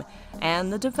game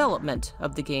and the development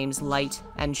of the game's light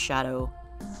and shadow.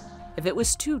 If it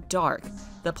was too dark,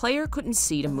 the player couldn't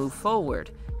see to move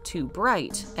forward. Too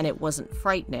bright, and it wasn't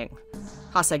frightening.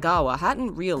 Hasegawa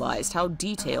hadn't realized how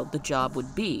detailed the job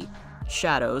would be.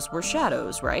 Shadows were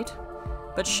shadows, right?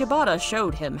 But Shibata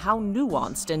showed him how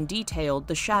nuanced and detailed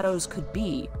the shadows could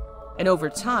be, and over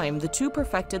time the two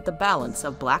perfected the balance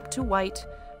of black to white,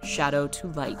 shadow to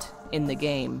light in the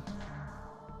game.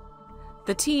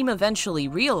 The team eventually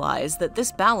realized that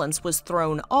this balance was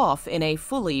thrown off in a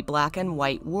fully black and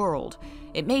white world.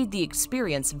 It made the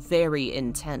experience very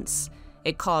intense.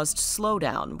 It caused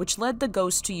slowdown, which led the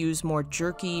ghost to use more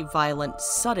jerky, violent,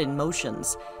 sudden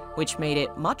motions, which made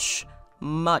it much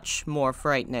more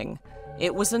frightening.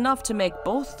 It was enough to make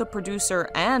both the producer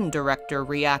and director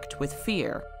react with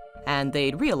fear, and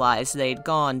they'd realized they'd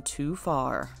gone too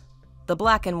far. The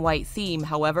black and white theme,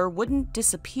 however, wouldn't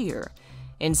disappear.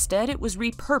 Instead, it was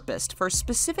repurposed for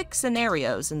specific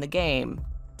scenarios in the game,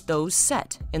 those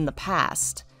set in the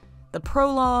past. The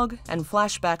prologue and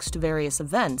flashbacks to various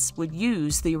events would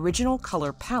use the original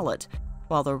color palette,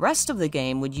 while the rest of the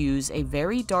game would use a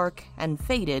very dark and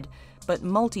faded, but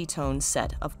multi-tone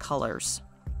set of colors.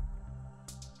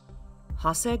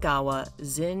 Hasegawa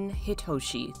Zin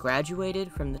Hitoshi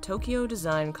graduated from the Tokyo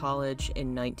Design College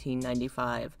in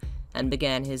 1995 and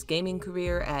began his gaming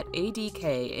career at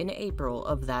ADK in April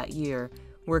of that year,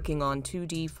 working on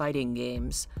 2D fighting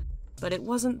games. But it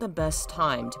wasn't the best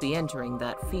time to be entering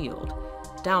that field.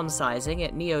 Downsizing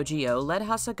at Neo Geo led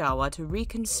Hasegawa to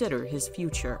reconsider his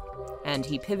future, and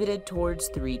he pivoted towards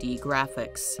 3D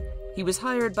graphics. He was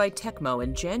hired by Tecmo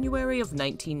in January of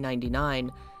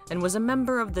 1999, and was a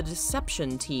member of the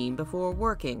Deception team before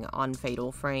working on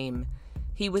Fatal Frame.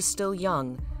 He was still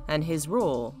young, and his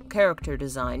role, character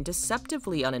design,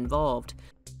 deceptively uninvolved,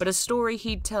 but a story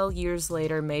he'd tell years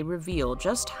later may reveal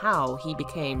just how he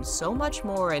became so much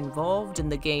more involved in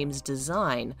the game's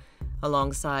design,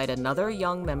 alongside another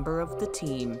young member of the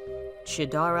team,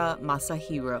 Shidara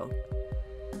Masahiro.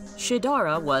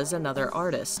 Shidara was another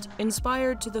artist,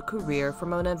 inspired to the career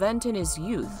from an event in his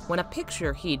youth when a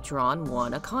picture he'd drawn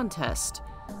won a contest.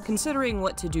 Considering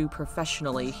what to do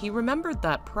professionally, he remembered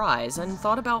that prize and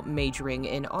thought about majoring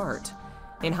in art.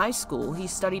 In high school, he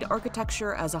studied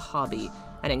architecture as a hobby,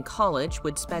 and in college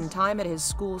would spend time at his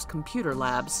school's computer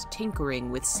labs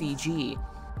tinkering with CG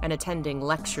and attending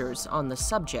lectures on the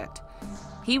subject.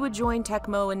 He would join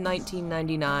Tecmo in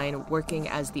 1999, working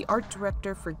as the art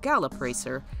director for Gallop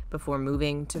Racer before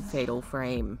moving to Fatal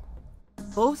Frame.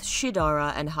 Both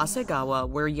Shidara and Hasegawa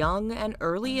were young and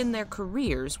early in their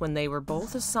careers when they were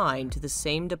both assigned to the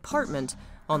same department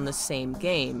on the same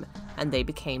game, and they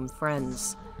became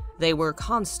friends. They were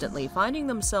constantly finding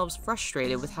themselves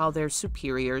frustrated with how their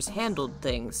superiors handled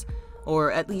things,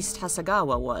 or at least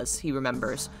Hasegawa was, he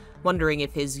remembers, wondering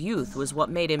if his youth was what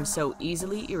made him so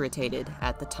easily irritated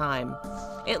at the time.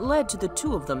 It led to the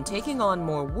two of them taking on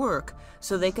more work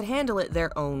so they could handle it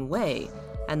their own way,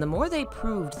 and the more they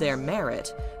proved their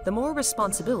merit, the more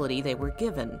responsibility they were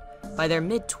given. By their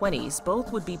mid-20s,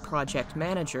 both would be project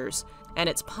managers, and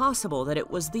it's possible that it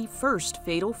was the first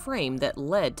Fatal Frame that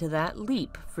led to that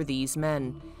leap for these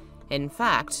men. In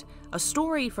fact, a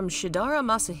story from Shidara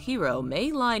Masahiro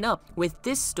may line up with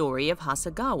this story of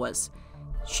Hasegawa's.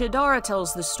 Shidara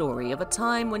tells the story of a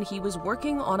time when he was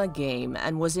working on a game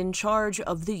and was in charge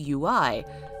of the UI,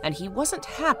 and he wasn't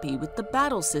happy with the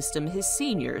battle system his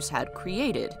seniors had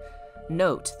created.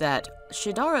 Note that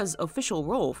Shidara's official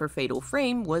role for Fatal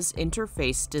Frame was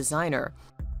interface designer,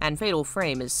 and Fatal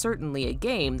Frame is certainly a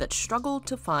game that struggled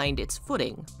to find its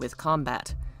footing with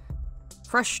combat.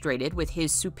 Frustrated with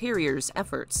his superior's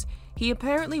efforts, he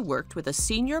apparently worked with a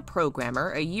senior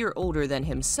programmer a year older than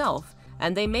himself,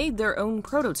 and they made their own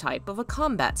prototype of a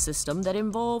combat system that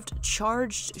involved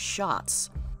charged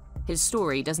shots. His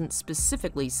story doesn't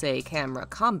specifically say camera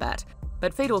combat,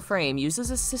 but Fatal Frame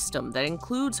uses a system that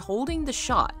includes holding the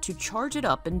shot to charge it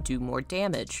up and do more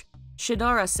damage.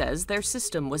 Shidara says their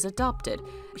system was adopted.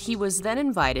 He was then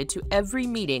invited to every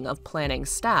meeting of planning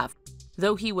staff,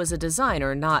 though he was a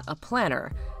designer, not a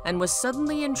planner, and was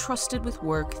suddenly entrusted with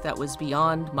work that was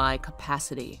beyond my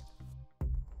capacity.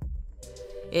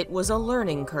 It was a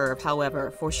learning curve,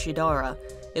 however, for Shidara.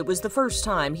 It was the first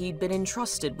time he'd been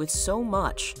entrusted with so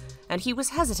much, and he was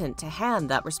hesitant to hand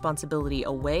that responsibility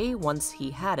away once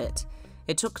he had it.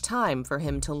 It took time for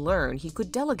him to learn he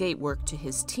could delegate work to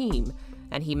his team,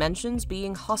 and he mentions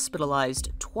being hospitalized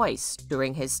twice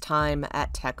during his time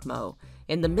at Tecmo,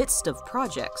 in the midst of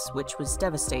projects, which was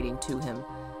devastating to him.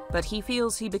 But he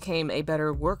feels he became a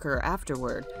better worker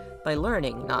afterward, by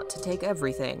learning not to take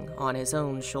everything on his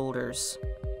own shoulders.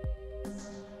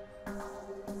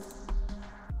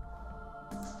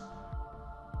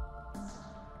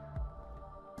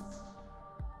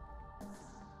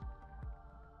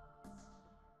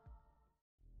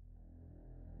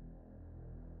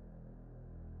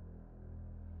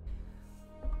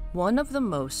 One of the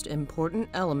most important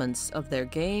elements of their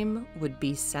game would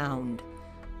be sound.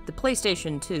 The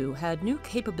PlayStation 2 had new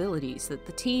capabilities that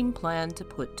the team planned to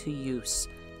put to use.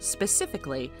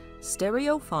 Specifically,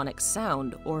 stereophonic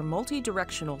sound, or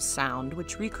multi-directional sound,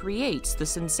 which recreates the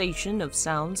sensation of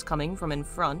sounds coming from in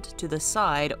front, to the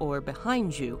side, or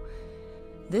behind you.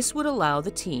 This would allow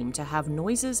the team to have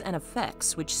noises and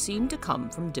effects which seem to come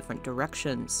from different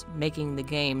directions, making the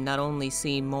game not only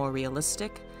seem more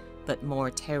realistic, but more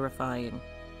terrifying.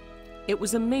 It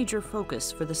was a major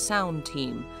focus for the sound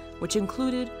team, which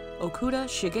included Okuda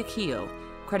Shigekio,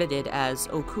 credited as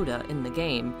Okuda in the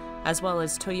game, as well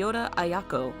as Toyota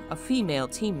Ayako, a female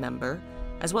team member,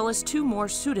 as well as two more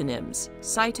pseudonyms,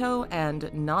 Saito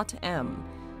and Not M.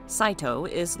 Saito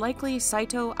is likely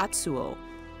Saito Atsuo,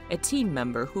 a team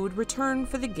member who would return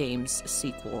for the game's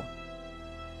sequel.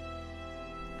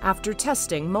 After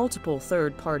testing multiple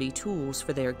third-party tools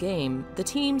for their game, the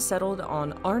team settled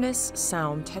on Arnis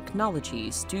Sound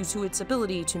Technologies due to its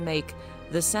ability to make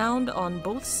the sound on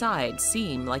both sides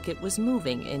seem like it was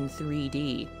moving in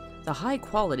 3D. The high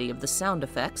quality of the sound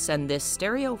effects and this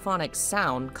stereophonic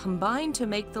sound combined to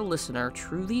make the listener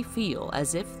truly feel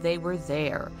as if they were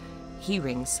there,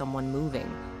 hearing someone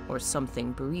moving or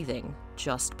something breathing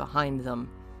just behind them.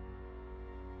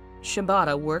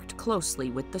 Shibata worked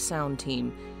closely with the sound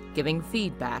team, giving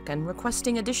feedback and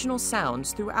requesting additional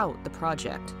sounds throughout the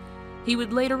project. He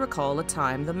would later recall a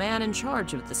time the man in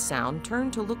charge of the sound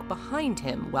turned to look behind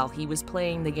him while he was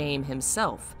playing the game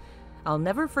himself. "I'll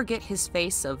never forget his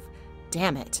face of,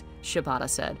 'Damn it,' Shibata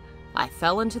said. 'I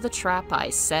fell into the trap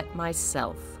I set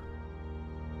myself.'"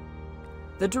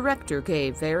 The director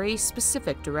gave very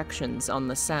specific directions on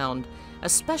the sound,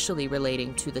 especially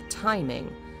relating to the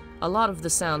timing. A lot of the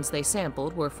sounds they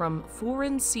sampled were from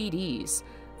foreign CDs,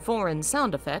 foreign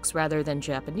sound effects rather than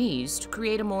Japanese, to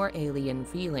create a more alien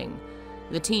feeling.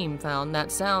 The team found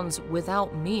that sounds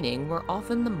without meaning were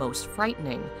often the most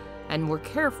frightening, and were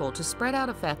careful to spread out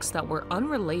effects that were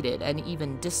unrelated and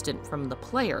even distant from the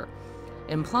player,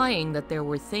 implying that there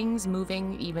were things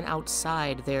moving even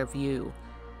outside their view.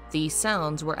 These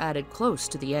sounds were added close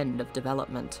to the end of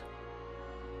development.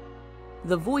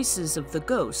 The voices of the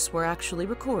ghosts were actually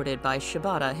recorded by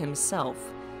Shibata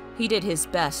himself. He did his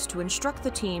best to instruct the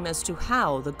team as to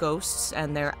how the ghosts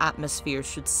and their atmosphere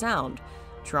should sound,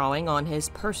 drawing on his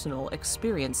personal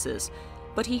experiences,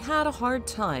 but he had a hard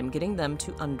time getting them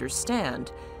to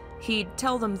understand. He'd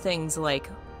tell them things like,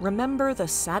 "Remember the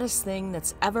saddest thing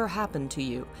that's ever happened to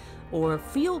you," or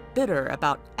 "Feel bitter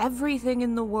about everything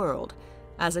in the world,"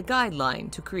 as a guideline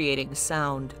to creating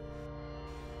sound.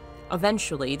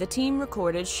 Eventually, the team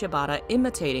recorded Shibata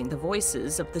imitating the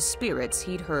voices of the spirits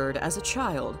he'd heard as a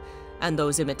child, and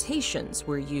those imitations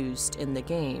were used in the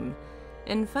game.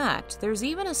 In fact, there's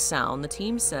even a sound the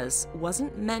team says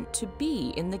wasn't meant to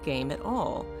be in the game at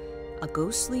all, a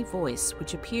ghostly voice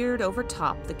which appeared over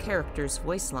top the character's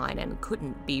voice line and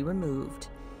couldn't be removed.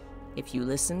 If you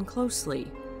listen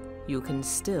closely, you can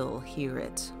still hear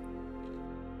it.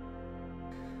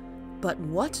 But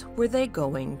what were they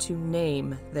going to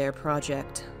name their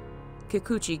project?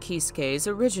 Kikuchi Kisuke's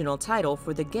original title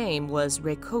for the game was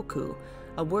Reikoku,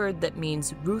 a word that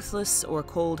means ruthless or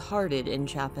cold-hearted in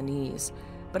Japanese,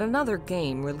 but another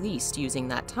game released using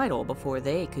that title before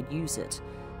they could use it.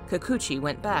 Kikuchi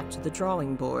went back to the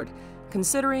drawing board,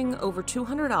 considering over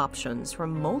 200 options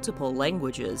from multiple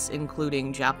languages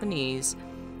including Japanese,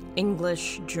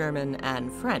 English, German,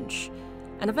 and French,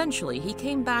 and eventually he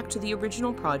came back to the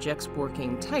original project's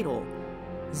working title,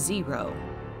 Zero.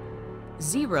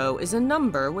 0 is a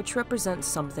number which represents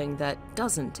something that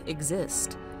doesn't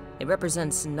exist. It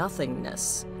represents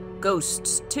nothingness.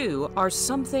 Ghosts, too, are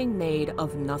something made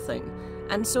of nothing,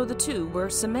 and so the two were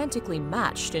semantically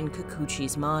matched in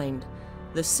Kikuchi's mind.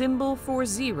 The symbol for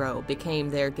 0 became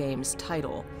their game's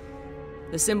title.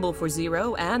 The symbol for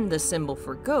 0 and the symbol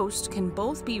for ghost can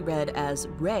both be read as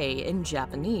rei in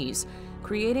Japanese,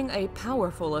 creating a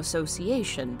powerful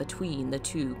association between the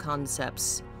two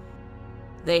concepts.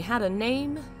 They had a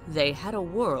name, they had a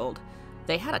world,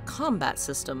 they had a combat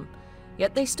system,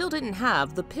 yet they still didn't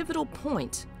have the pivotal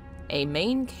point, a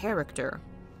main character.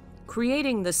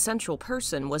 Creating the central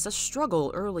person was a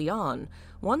struggle early on,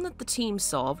 one that the team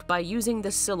solved by using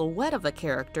the silhouette of a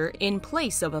character in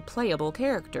place of a playable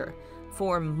character.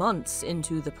 For months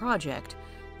into the project,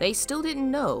 they still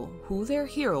didn't know who their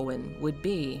heroine would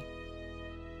be.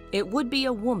 It would be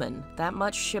a woman, that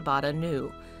much Shibata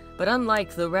knew, but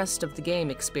unlike the rest of the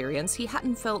game experience, he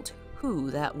hadn't felt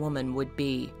who that woman would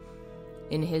be.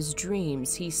 In his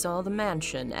dreams, he saw the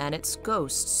mansion and its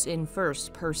ghosts in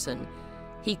first person.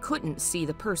 He couldn't see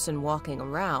the person walking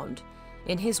around.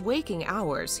 In his waking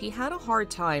hours, he had a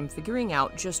hard time figuring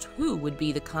out just who would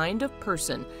be the kind of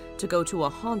person to go to a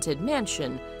haunted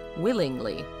mansion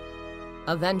willingly.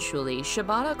 Eventually,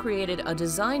 Shibata created a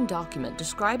design document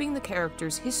describing the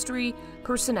character's history,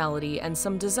 personality, and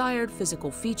some desired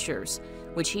physical features,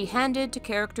 which he handed to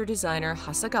character designer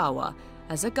Hasegawa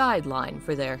as a guideline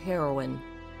for their heroine.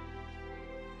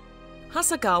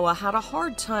 Hasegawa had a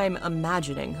hard time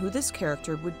imagining who this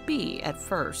character would be at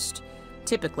first.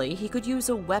 Typically, he could use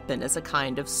a weapon as a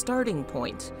kind of starting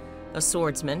point. A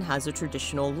swordsman has a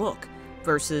traditional look,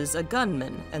 versus a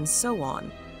gunman, and so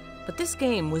on. But this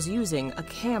game was using a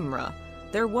camera.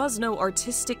 There was no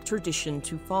artistic tradition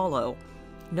to follow,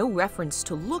 no reference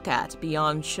to look at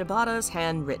beyond Shibata's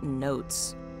handwritten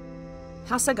notes.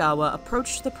 Hasegawa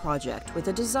approached the project with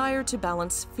a desire to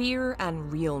balance fear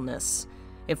and realness.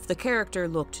 If the character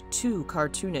looked too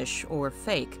cartoonish or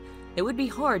fake, it would be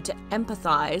hard to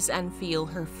empathize and feel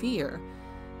her fear,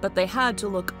 but they had to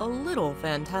look a little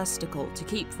fantastical to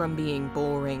keep from being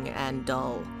boring and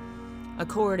dull.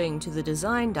 According to the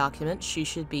design document, she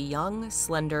should be young,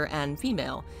 slender, and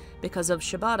female, because of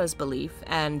Shibata's belief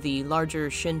and the larger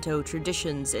Shinto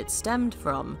traditions it stemmed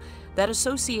from that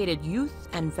associated youth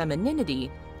and femininity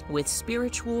with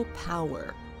spiritual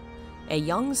power. A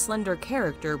young, slender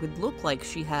character would look like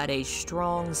she had a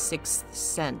strong sixth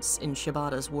sense, in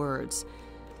Shibata's words.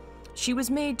 She was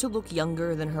made to look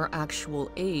younger than her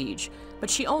actual age, but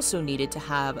she also needed to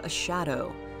have a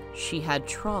shadow. She had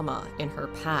trauma in her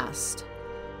past.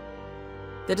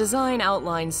 The design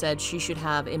outline said she should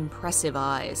have impressive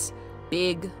eyes,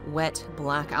 big, wet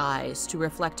black eyes to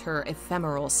reflect her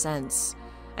ephemeral sense,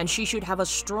 and she should have a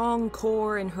strong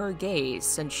core in her gaze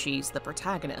since she's the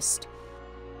protagonist.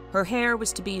 Her hair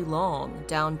was to be long,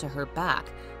 down to her back,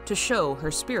 to show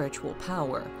her spiritual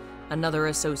power, another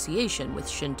association with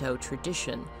Shinto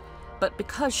tradition. But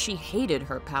because she hated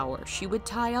her power, she would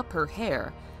tie up her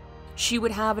hair. She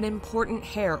would have an important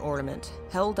hair ornament,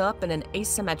 held up in an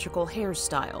asymmetrical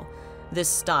hairstyle. This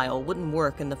style wouldn't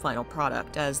work in the final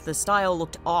product, as the style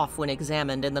looked off when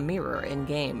examined in the mirror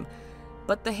in-game.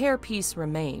 But the hairpiece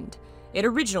remained. It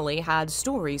originally had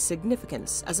story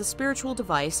significance as a spiritual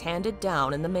device handed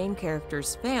down in the main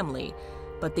character's family,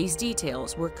 but these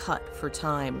details were cut for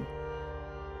time.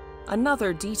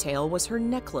 Another detail was her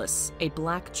necklace, a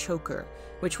black choker,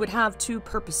 which would have two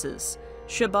purposes.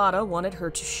 Shibata wanted her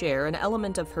to share an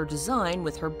element of her design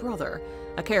with her brother,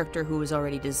 a character who was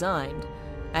already designed,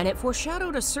 and it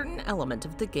foreshadowed a certain element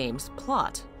of the game's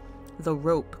plot, the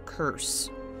rope curse.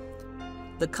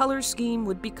 The color scheme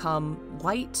would become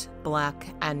white, black,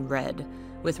 and red,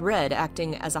 with red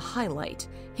acting as a highlight,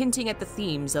 hinting at the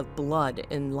themes of blood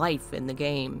and life in the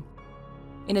game.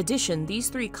 In addition, these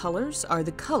three colors are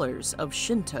the colors of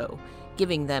Shinto,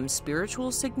 giving them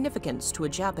spiritual significance to a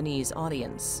Japanese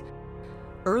audience.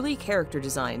 Early character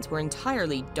designs were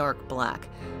entirely dark black,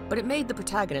 but it made the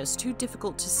protagonist too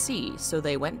difficult to see, so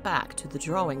they went back to the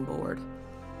drawing board.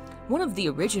 One of the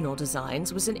original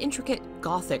designs was an intricate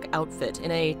Gothic outfit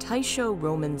in a Taisho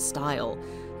Roman style,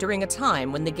 during a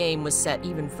time when the game was set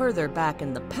even further back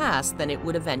in the past than it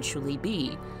would eventually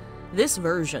be. This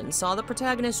version saw the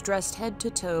protagonist dressed head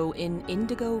to toe in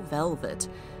indigo velvet,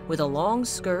 with a long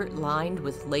skirt lined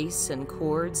with lace and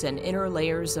cords and inner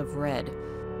layers of red.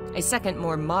 A second,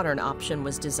 more modern option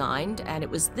was designed, and it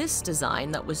was this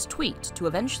design that was tweaked to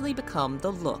eventually become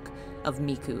the look of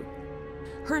Miku.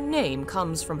 Her name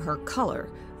comes from her color,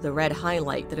 the red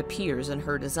highlight that appears in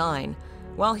her design.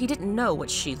 While he didn't know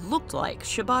what she looked like,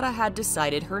 Shibata had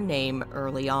decided her name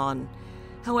early on.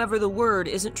 However, the word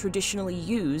isn't traditionally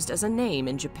used as a name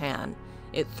in Japan.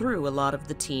 It threw a lot of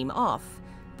the team off.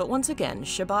 But once again,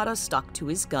 Shibata stuck to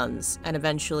his guns, and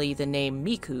eventually the name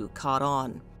Miku caught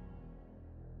on.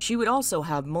 She would also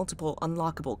have multiple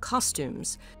unlockable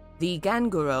costumes. The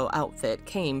Ganguro outfit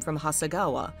came from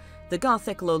Hasegawa, the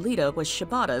Gothic Lolita was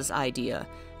Shibata's idea,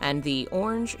 and the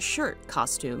orange shirt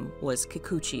costume was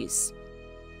Kikuchi's.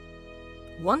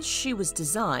 Once she was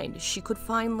designed, she could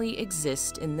finally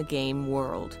exist in the game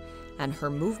world, and her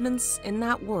movements in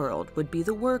that world would be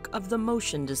the work of the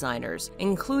motion designers,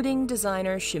 including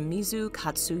designer Shimizu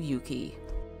Katsuyuki.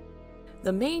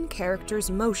 The main character's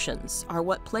motions are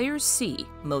what players see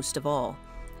most of all.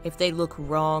 If they look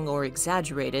wrong or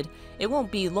exaggerated, it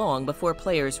won't be long before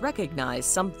players recognize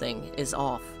something is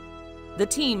off. The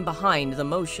team behind the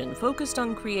motion focused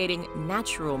on creating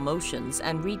natural motions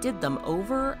and redid them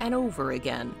over and over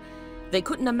again. They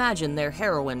couldn't imagine their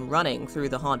heroine running through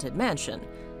the haunted mansion.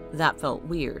 That felt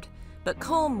weird. But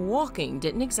calm walking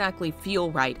didn't exactly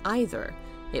feel right either.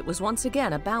 It was once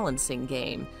again a balancing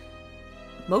game.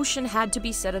 Motion had to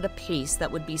be set at a pace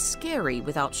that would be scary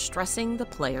without stressing the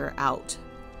player out.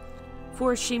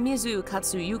 For Shimizu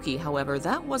Katsuyuki, however,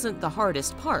 that wasn't the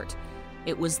hardest part.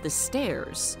 It was the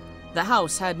stairs. The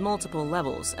house had multiple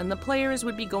levels, and the players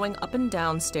would be going up and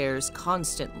down stairs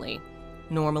constantly.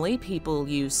 Normally, people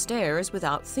use stairs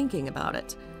without thinking about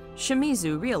it.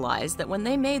 Shimizu realized that when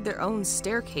they made their own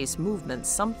staircase movements,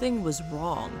 something was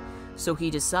wrong, so he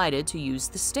decided to use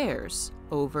the stairs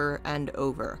over and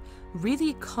over,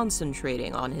 really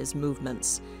concentrating on his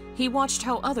movements. He watched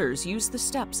how others used the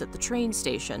steps at the train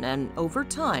station and, over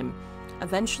time,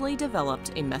 eventually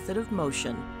developed a method of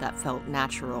motion that felt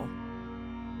natural.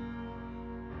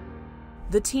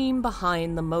 The team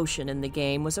behind the motion in the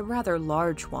game was a rather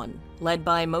large one, led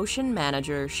by motion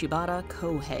manager Shibata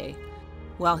Kohei.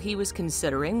 While he was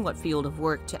considering what field of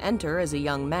work to enter as a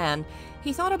young man,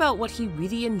 he thought about what he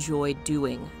really enjoyed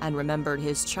doing and remembered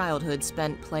his childhood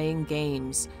spent playing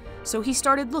games. So he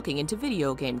started looking into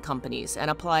video game companies and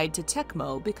applied to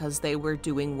Tecmo because they were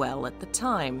doing well at the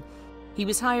time. He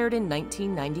was hired in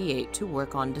 1998 to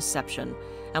work on Deception,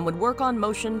 and would work on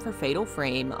motion for Fatal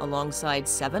Frame alongside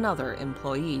 7 other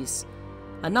employees.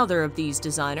 Another of these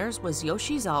designers was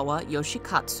Yoshizawa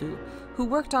Yoshikatsu, who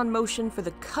worked on motion for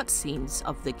the cutscenes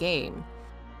of the game.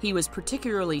 He was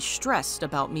particularly stressed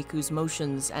about Miku's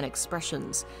motions and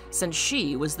expressions, since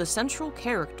she was the central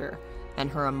character, and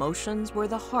her emotions were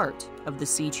the heart of the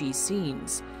CG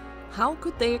scenes. How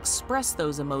could they express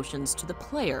those emotions to the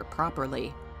player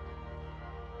properly?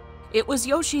 It was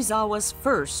Yoshizawa's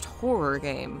first horror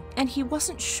game, and he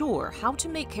wasn't sure how to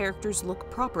make characters look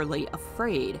properly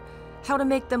afraid, how to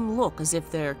make them look as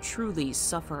if they're truly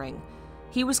suffering.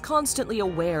 He was constantly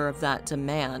aware of that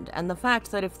demand, and the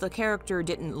fact that if the character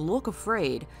didn't look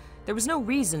afraid, there was no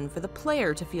reason for the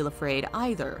player to feel afraid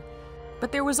either.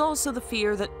 But there was also the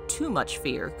fear that too much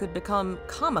fear could become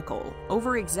comical,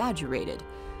 over-exaggerated.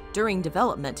 During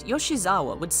development,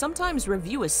 Yoshizawa would sometimes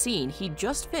review a scene he'd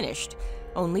just finished,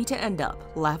 only to end up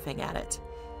laughing at it.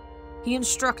 He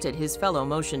instructed his fellow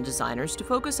motion designers to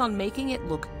focus on making it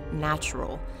look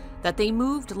natural, that they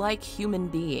moved like human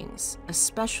beings,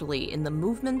 especially in the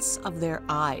movements of their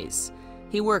eyes.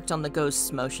 He worked on the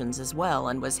ghosts' motions as well,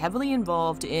 and was heavily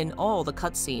involved in all the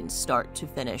cutscenes start to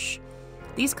finish.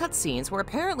 These cutscenes were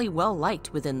apparently well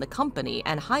liked within the company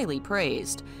and highly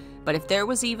praised, but if there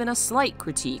was even a slight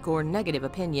critique or negative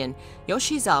opinion,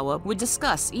 Yoshizawa would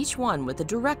discuss each one with the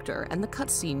director and the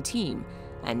cutscene team,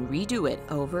 and redo it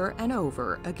over and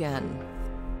over again.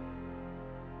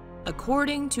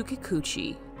 According to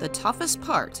Kikuchi, the toughest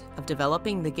part of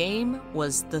developing the game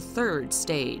was the third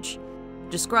stage.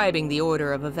 Describing the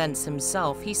order of events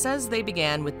himself, he says they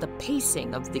began with the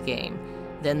pacing of the game,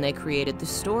 then they created the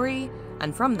story,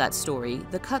 and from that story,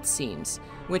 the cutscenes,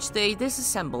 which they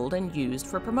disassembled and used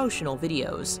for promotional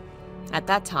videos. At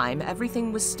that time,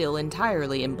 everything was still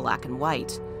entirely in black and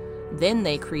white. Then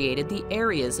they created the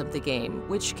areas of the game,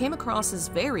 which came across as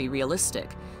very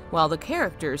realistic, while the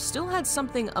characters still had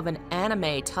something of an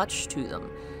anime touch to them.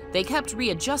 They kept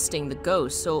readjusting the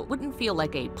ghosts so it wouldn't feel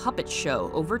like a puppet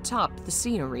show overtopped the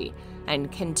scenery,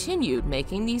 and continued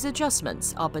making these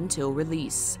adjustments up until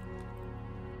release.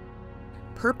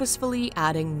 Purposefully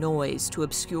adding noise to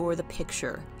obscure the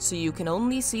picture, so you can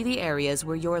only see the areas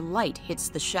where your light hits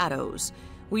the shadows.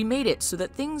 We made it so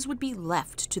that things would be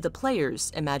left to the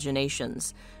player's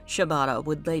imaginations, Shibata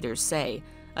would later say,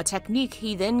 a technique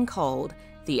he then called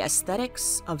the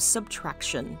aesthetics of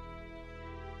subtraction.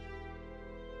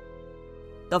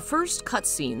 The first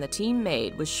cutscene the team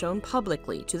made was shown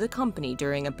publicly to the company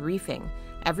during a briefing.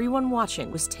 Everyone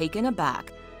watching was taken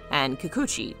aback, and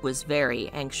Kikuchi was very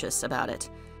anxious about it.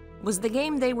 Was the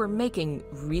game they were making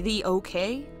really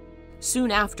okay?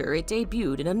 Soon after, it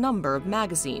debuted in a number of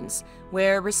magazines,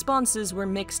 where responses were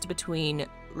mixed between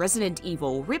Resident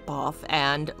Evil ripoff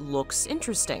and looks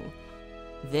interesting.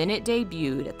 Then it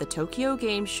debuted at the Tokyo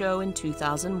Game Show in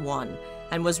 2001,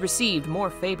 and was received more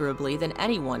favorably than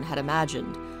anyone had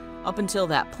imagined. Up until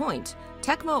that point,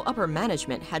 Tecmo upper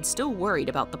management had still worried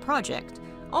about the project,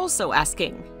 also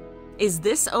asking, "Is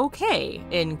this okay?"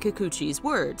 in Kikuchi's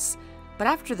words. But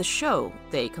after the show,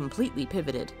 they completely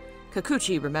pivoted.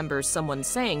 Kikuchi remembers someone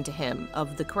saying to him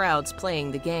of the crowds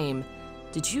playing the game,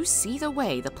 "Did you see the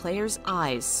way the players'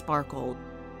 eyes sparkled?"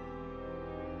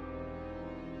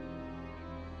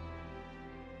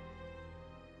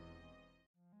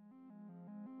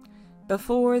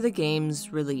 Before the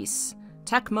game's release,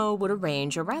 Tecmo would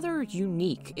arrange a rather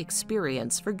unique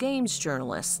experience for games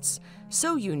journalists,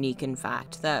 so unique in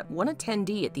fact that one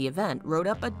attendee at the event wrote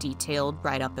up a detailed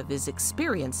write-up of his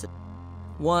experiences.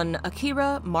 One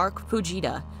Akira Mark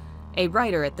Fujita, a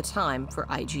writer at the time for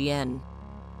IGN.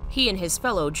 He and his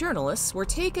fellow journalists were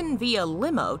taken via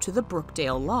limo to the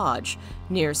Brookdale Lodge,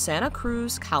 near Santa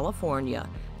Cruz, California,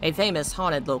 a famous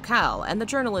haunted locale and the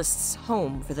journalists'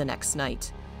 home for the next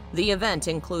night. The event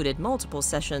included multiple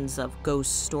sessions of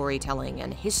ghost storytelling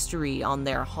and history on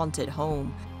their haunted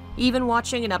home, even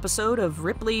watching an episode of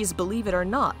Ripley's Believe It or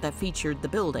Not that featured the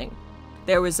building.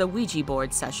 There was a Ouija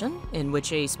board session, in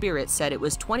which a spirit said it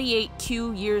was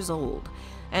 28Q years old,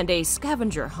 and a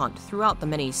scavenger hunt throughout the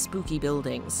many spooky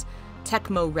buildings.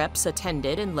 Tecmo reps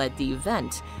attended and led the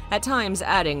event, at times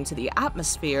adding to the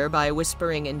atmosphere by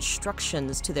whispering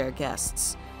instructions to their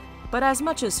guests. But as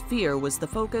much as fear was the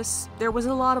focus, there was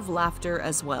a lot of laughter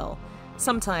as well,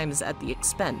 sometimes at the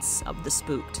expense of the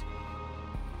spooked.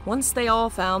 Once they all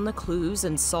found the clues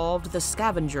and solved the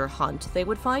scavenger hunt, they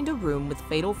would find a room with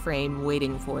Fatal Frame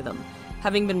waiting for them,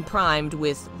 having been primed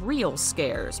with real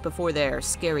scares before their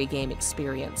scary game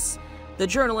experience. The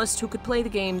journalist who could play the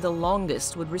game the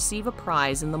longest would receive a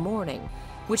prize in the morning,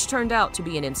 which turned out to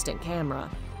be an instant camera.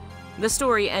 The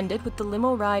story ended with the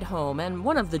limo ride home and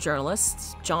one of the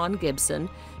journalists, John Gibson,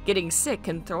 getting sick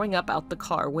and throwing up out the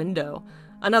car window.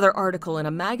 Another article in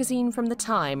a magazine from the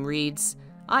time reads,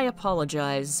 "I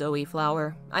apologize, Zoe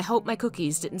Flower. I hope my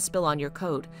cookies didn't spill on your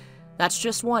coat. That's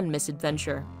just one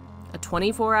misadventure. A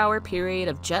 24-hour period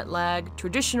of jet lag,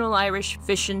 traditional Irish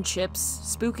fish and chips,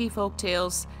 spooky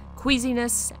folktales,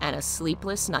 queasiness, and a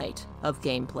sleepless night of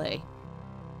gameplay."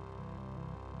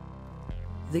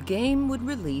 The game would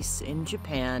release in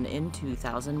Japan in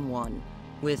 2001,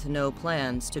 with no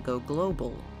plans to go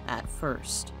global at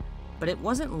first. But it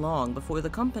wasn't long before the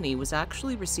company was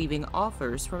actually receiving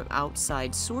offers from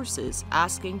outside sources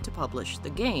asking to publish the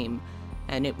game,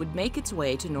 and it would make its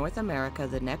way to North America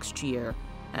the next year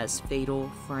as Fatal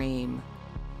Frame.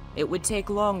 It would take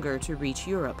longer to reach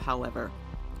Europe, however,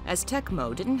 as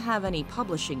Tecmo didn't have any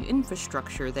publishing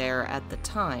infrastructure there at the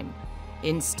time.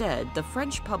 Instead, the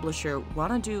French publisher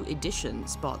Wanadu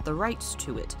Editions bought the rights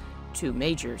to it, to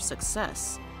major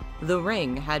success. The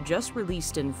Ring had just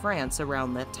released in France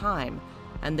around that time,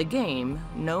 and the game,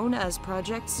 known as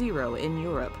Project Zero in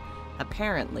Europe,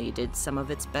 apparently did some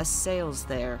of its best sales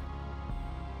there.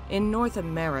 In North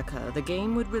America, the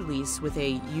game would release with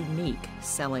a unique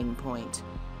selling point,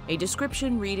 a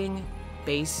description reading,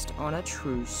 "based on a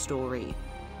true story."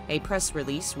 A press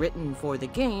release written for the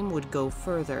game would go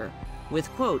further, with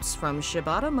quotes from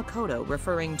Shibata Makoto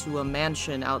referring to a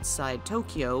mansion outside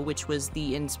Tokyo which was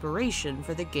the inspiration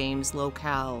for the game's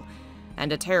locale,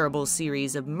 and a terrible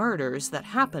series of murders that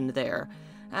happened there,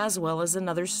 as well as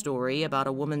another story about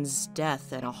a woman's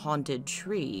death in a haunted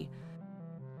tree.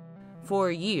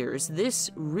 For years, this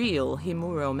real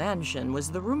Himuro mansion was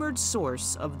the rumored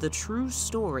source of the true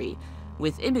story,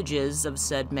 with images of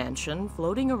said mansion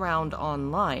floating around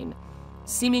online,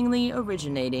 seemingly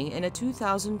originating in a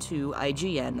 2002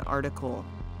 IGN article.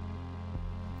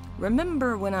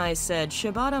 Remember when I said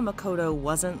Shibata Makoto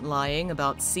wasn't lying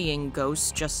about seeing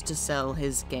ghosts just to sell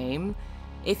his game?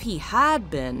 If he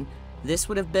had been, this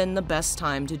would have been the best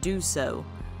time to do so.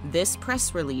 This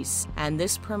press release and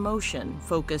this promotion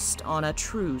focused on a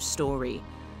true story,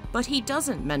 but he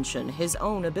doesn't mention his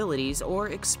own abilities or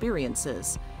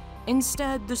experiences.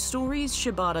 Instead, the stories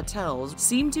Shibata tells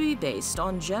seem to be based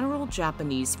on general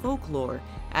Japanese folklore,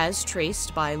 as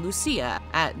traced by Lucia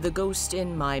at The Ghost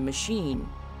in My Machine.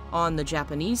 On the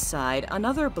Japanese side,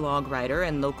 another blog writer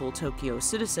and local Tokyo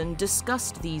citizen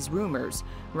discussed these rumors,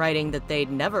 writing that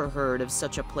they'd never heard of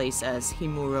such a place as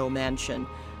Himuro Mansion,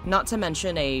 not to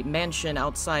mention a mansion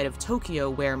outside of Tokyo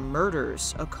where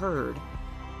murders occurred.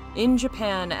 In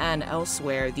Japan and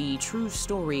elsewhere, the true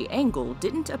story angle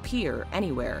didn't appear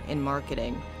anywhere in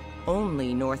marketing,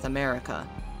 only North America,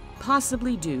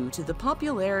 possibly due to the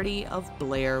popularity of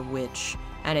Blair Witch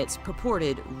and its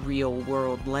purported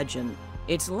real-world legend.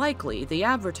 It's likely the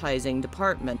advertising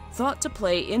department thought to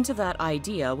play into that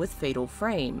idea with Fatal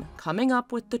Frame, coming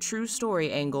up with the true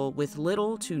story angle with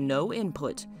little to no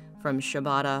input from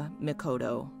Shibata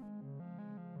Mikoto.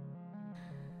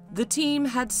 The team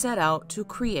had set out to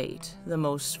create the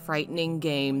most frightening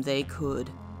game they could,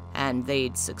 and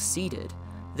they'd succeeded.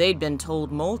 They'd been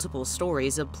told multiple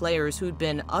stories of players who'd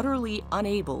been utterly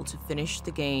unable to finish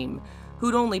the game,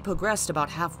 who'd only progressed about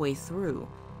halfway through.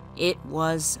 It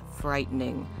was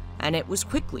frightening, and it was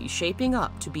quickly shaping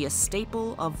up to be a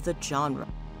staple of the genre.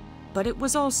 But it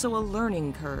was also a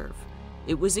learning curve.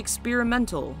 It was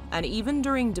experimental, and even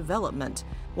during development,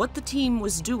 what the team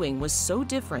was doing was so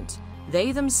different.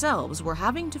 They themselves were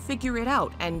having to figure it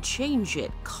out and change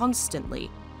it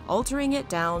constantly, altering it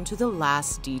down to the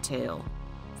last detail.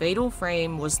 Fatal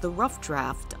Frame was the rough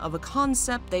draft of a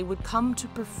concept they would come to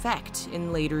perfect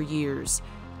in later years,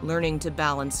 learning to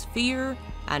balance fear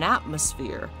and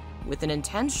atmosphere with an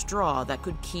intense draw that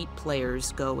could keep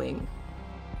players going.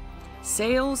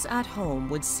 Sales at home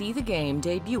would see the game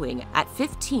debuting at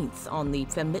 15th on the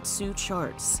Famitsu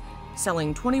charts,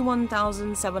 selling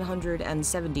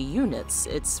 21,770 units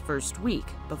its first week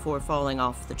before falling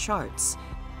off the charts.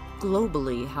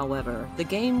 Globally, however, the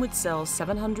game would sell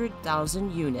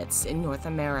 700,000 units in North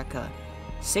America,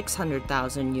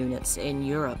 600,000 units in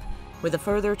Europe, with a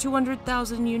further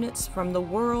 200,000 units from the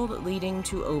world, leading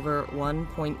to over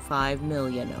 1.5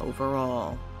 million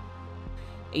overall.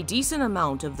 A decent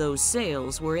amount of those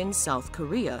sales were in South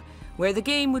Korea, where the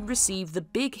game would receive the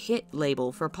Big Hit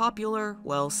label for popular,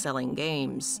 well-selling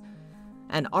games.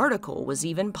 An article was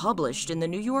even published in the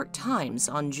New York Times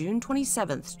on June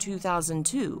 27,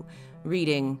 2002,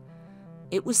 reading,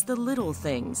 "It was the little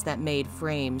things that made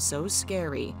Frame so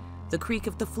scary. The creak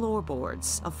of the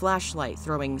floorboards, a flashlight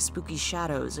throwing spooky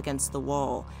shadows against the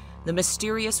wall, the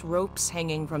mysterious ropes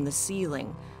hanging from the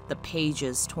ceiling, the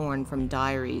pages torn from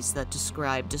diaries that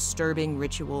describe disturbing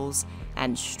rituals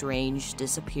and strange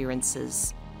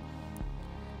disappearances."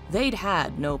 They'd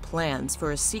had no plans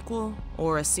for a sequel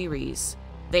or a series.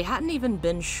 They hadn't even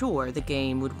been sure the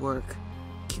game would work.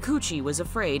 Kikuchi was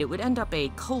afraid it would end up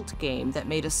a cult game that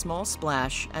made a small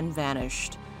splash and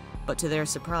vanished. But to their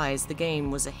surprise, the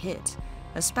game was a hit,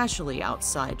 especially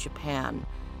outside Japan,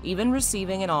 even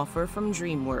receiving an offer from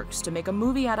DreamWorks to make a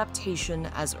movie adaptation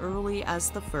as early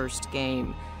as the first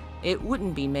game. It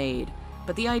wouldn't be made,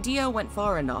 but the idea went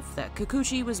far enough that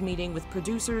Kikuchi was meeting with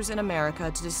producers in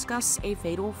America to discuss a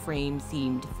Fatal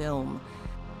Frame-themed film.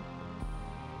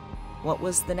 What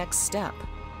was the next step?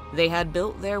 They had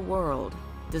built their world,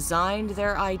 designed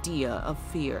their idea of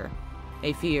fear,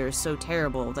 a fear so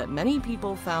terrible that many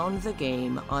people found the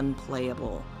game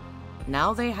unplayable.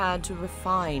 Now they had to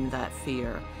refine that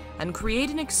fear and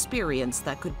create an experience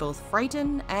that could both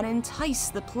frighten and entice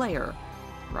the player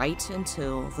right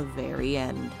until the very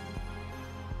end.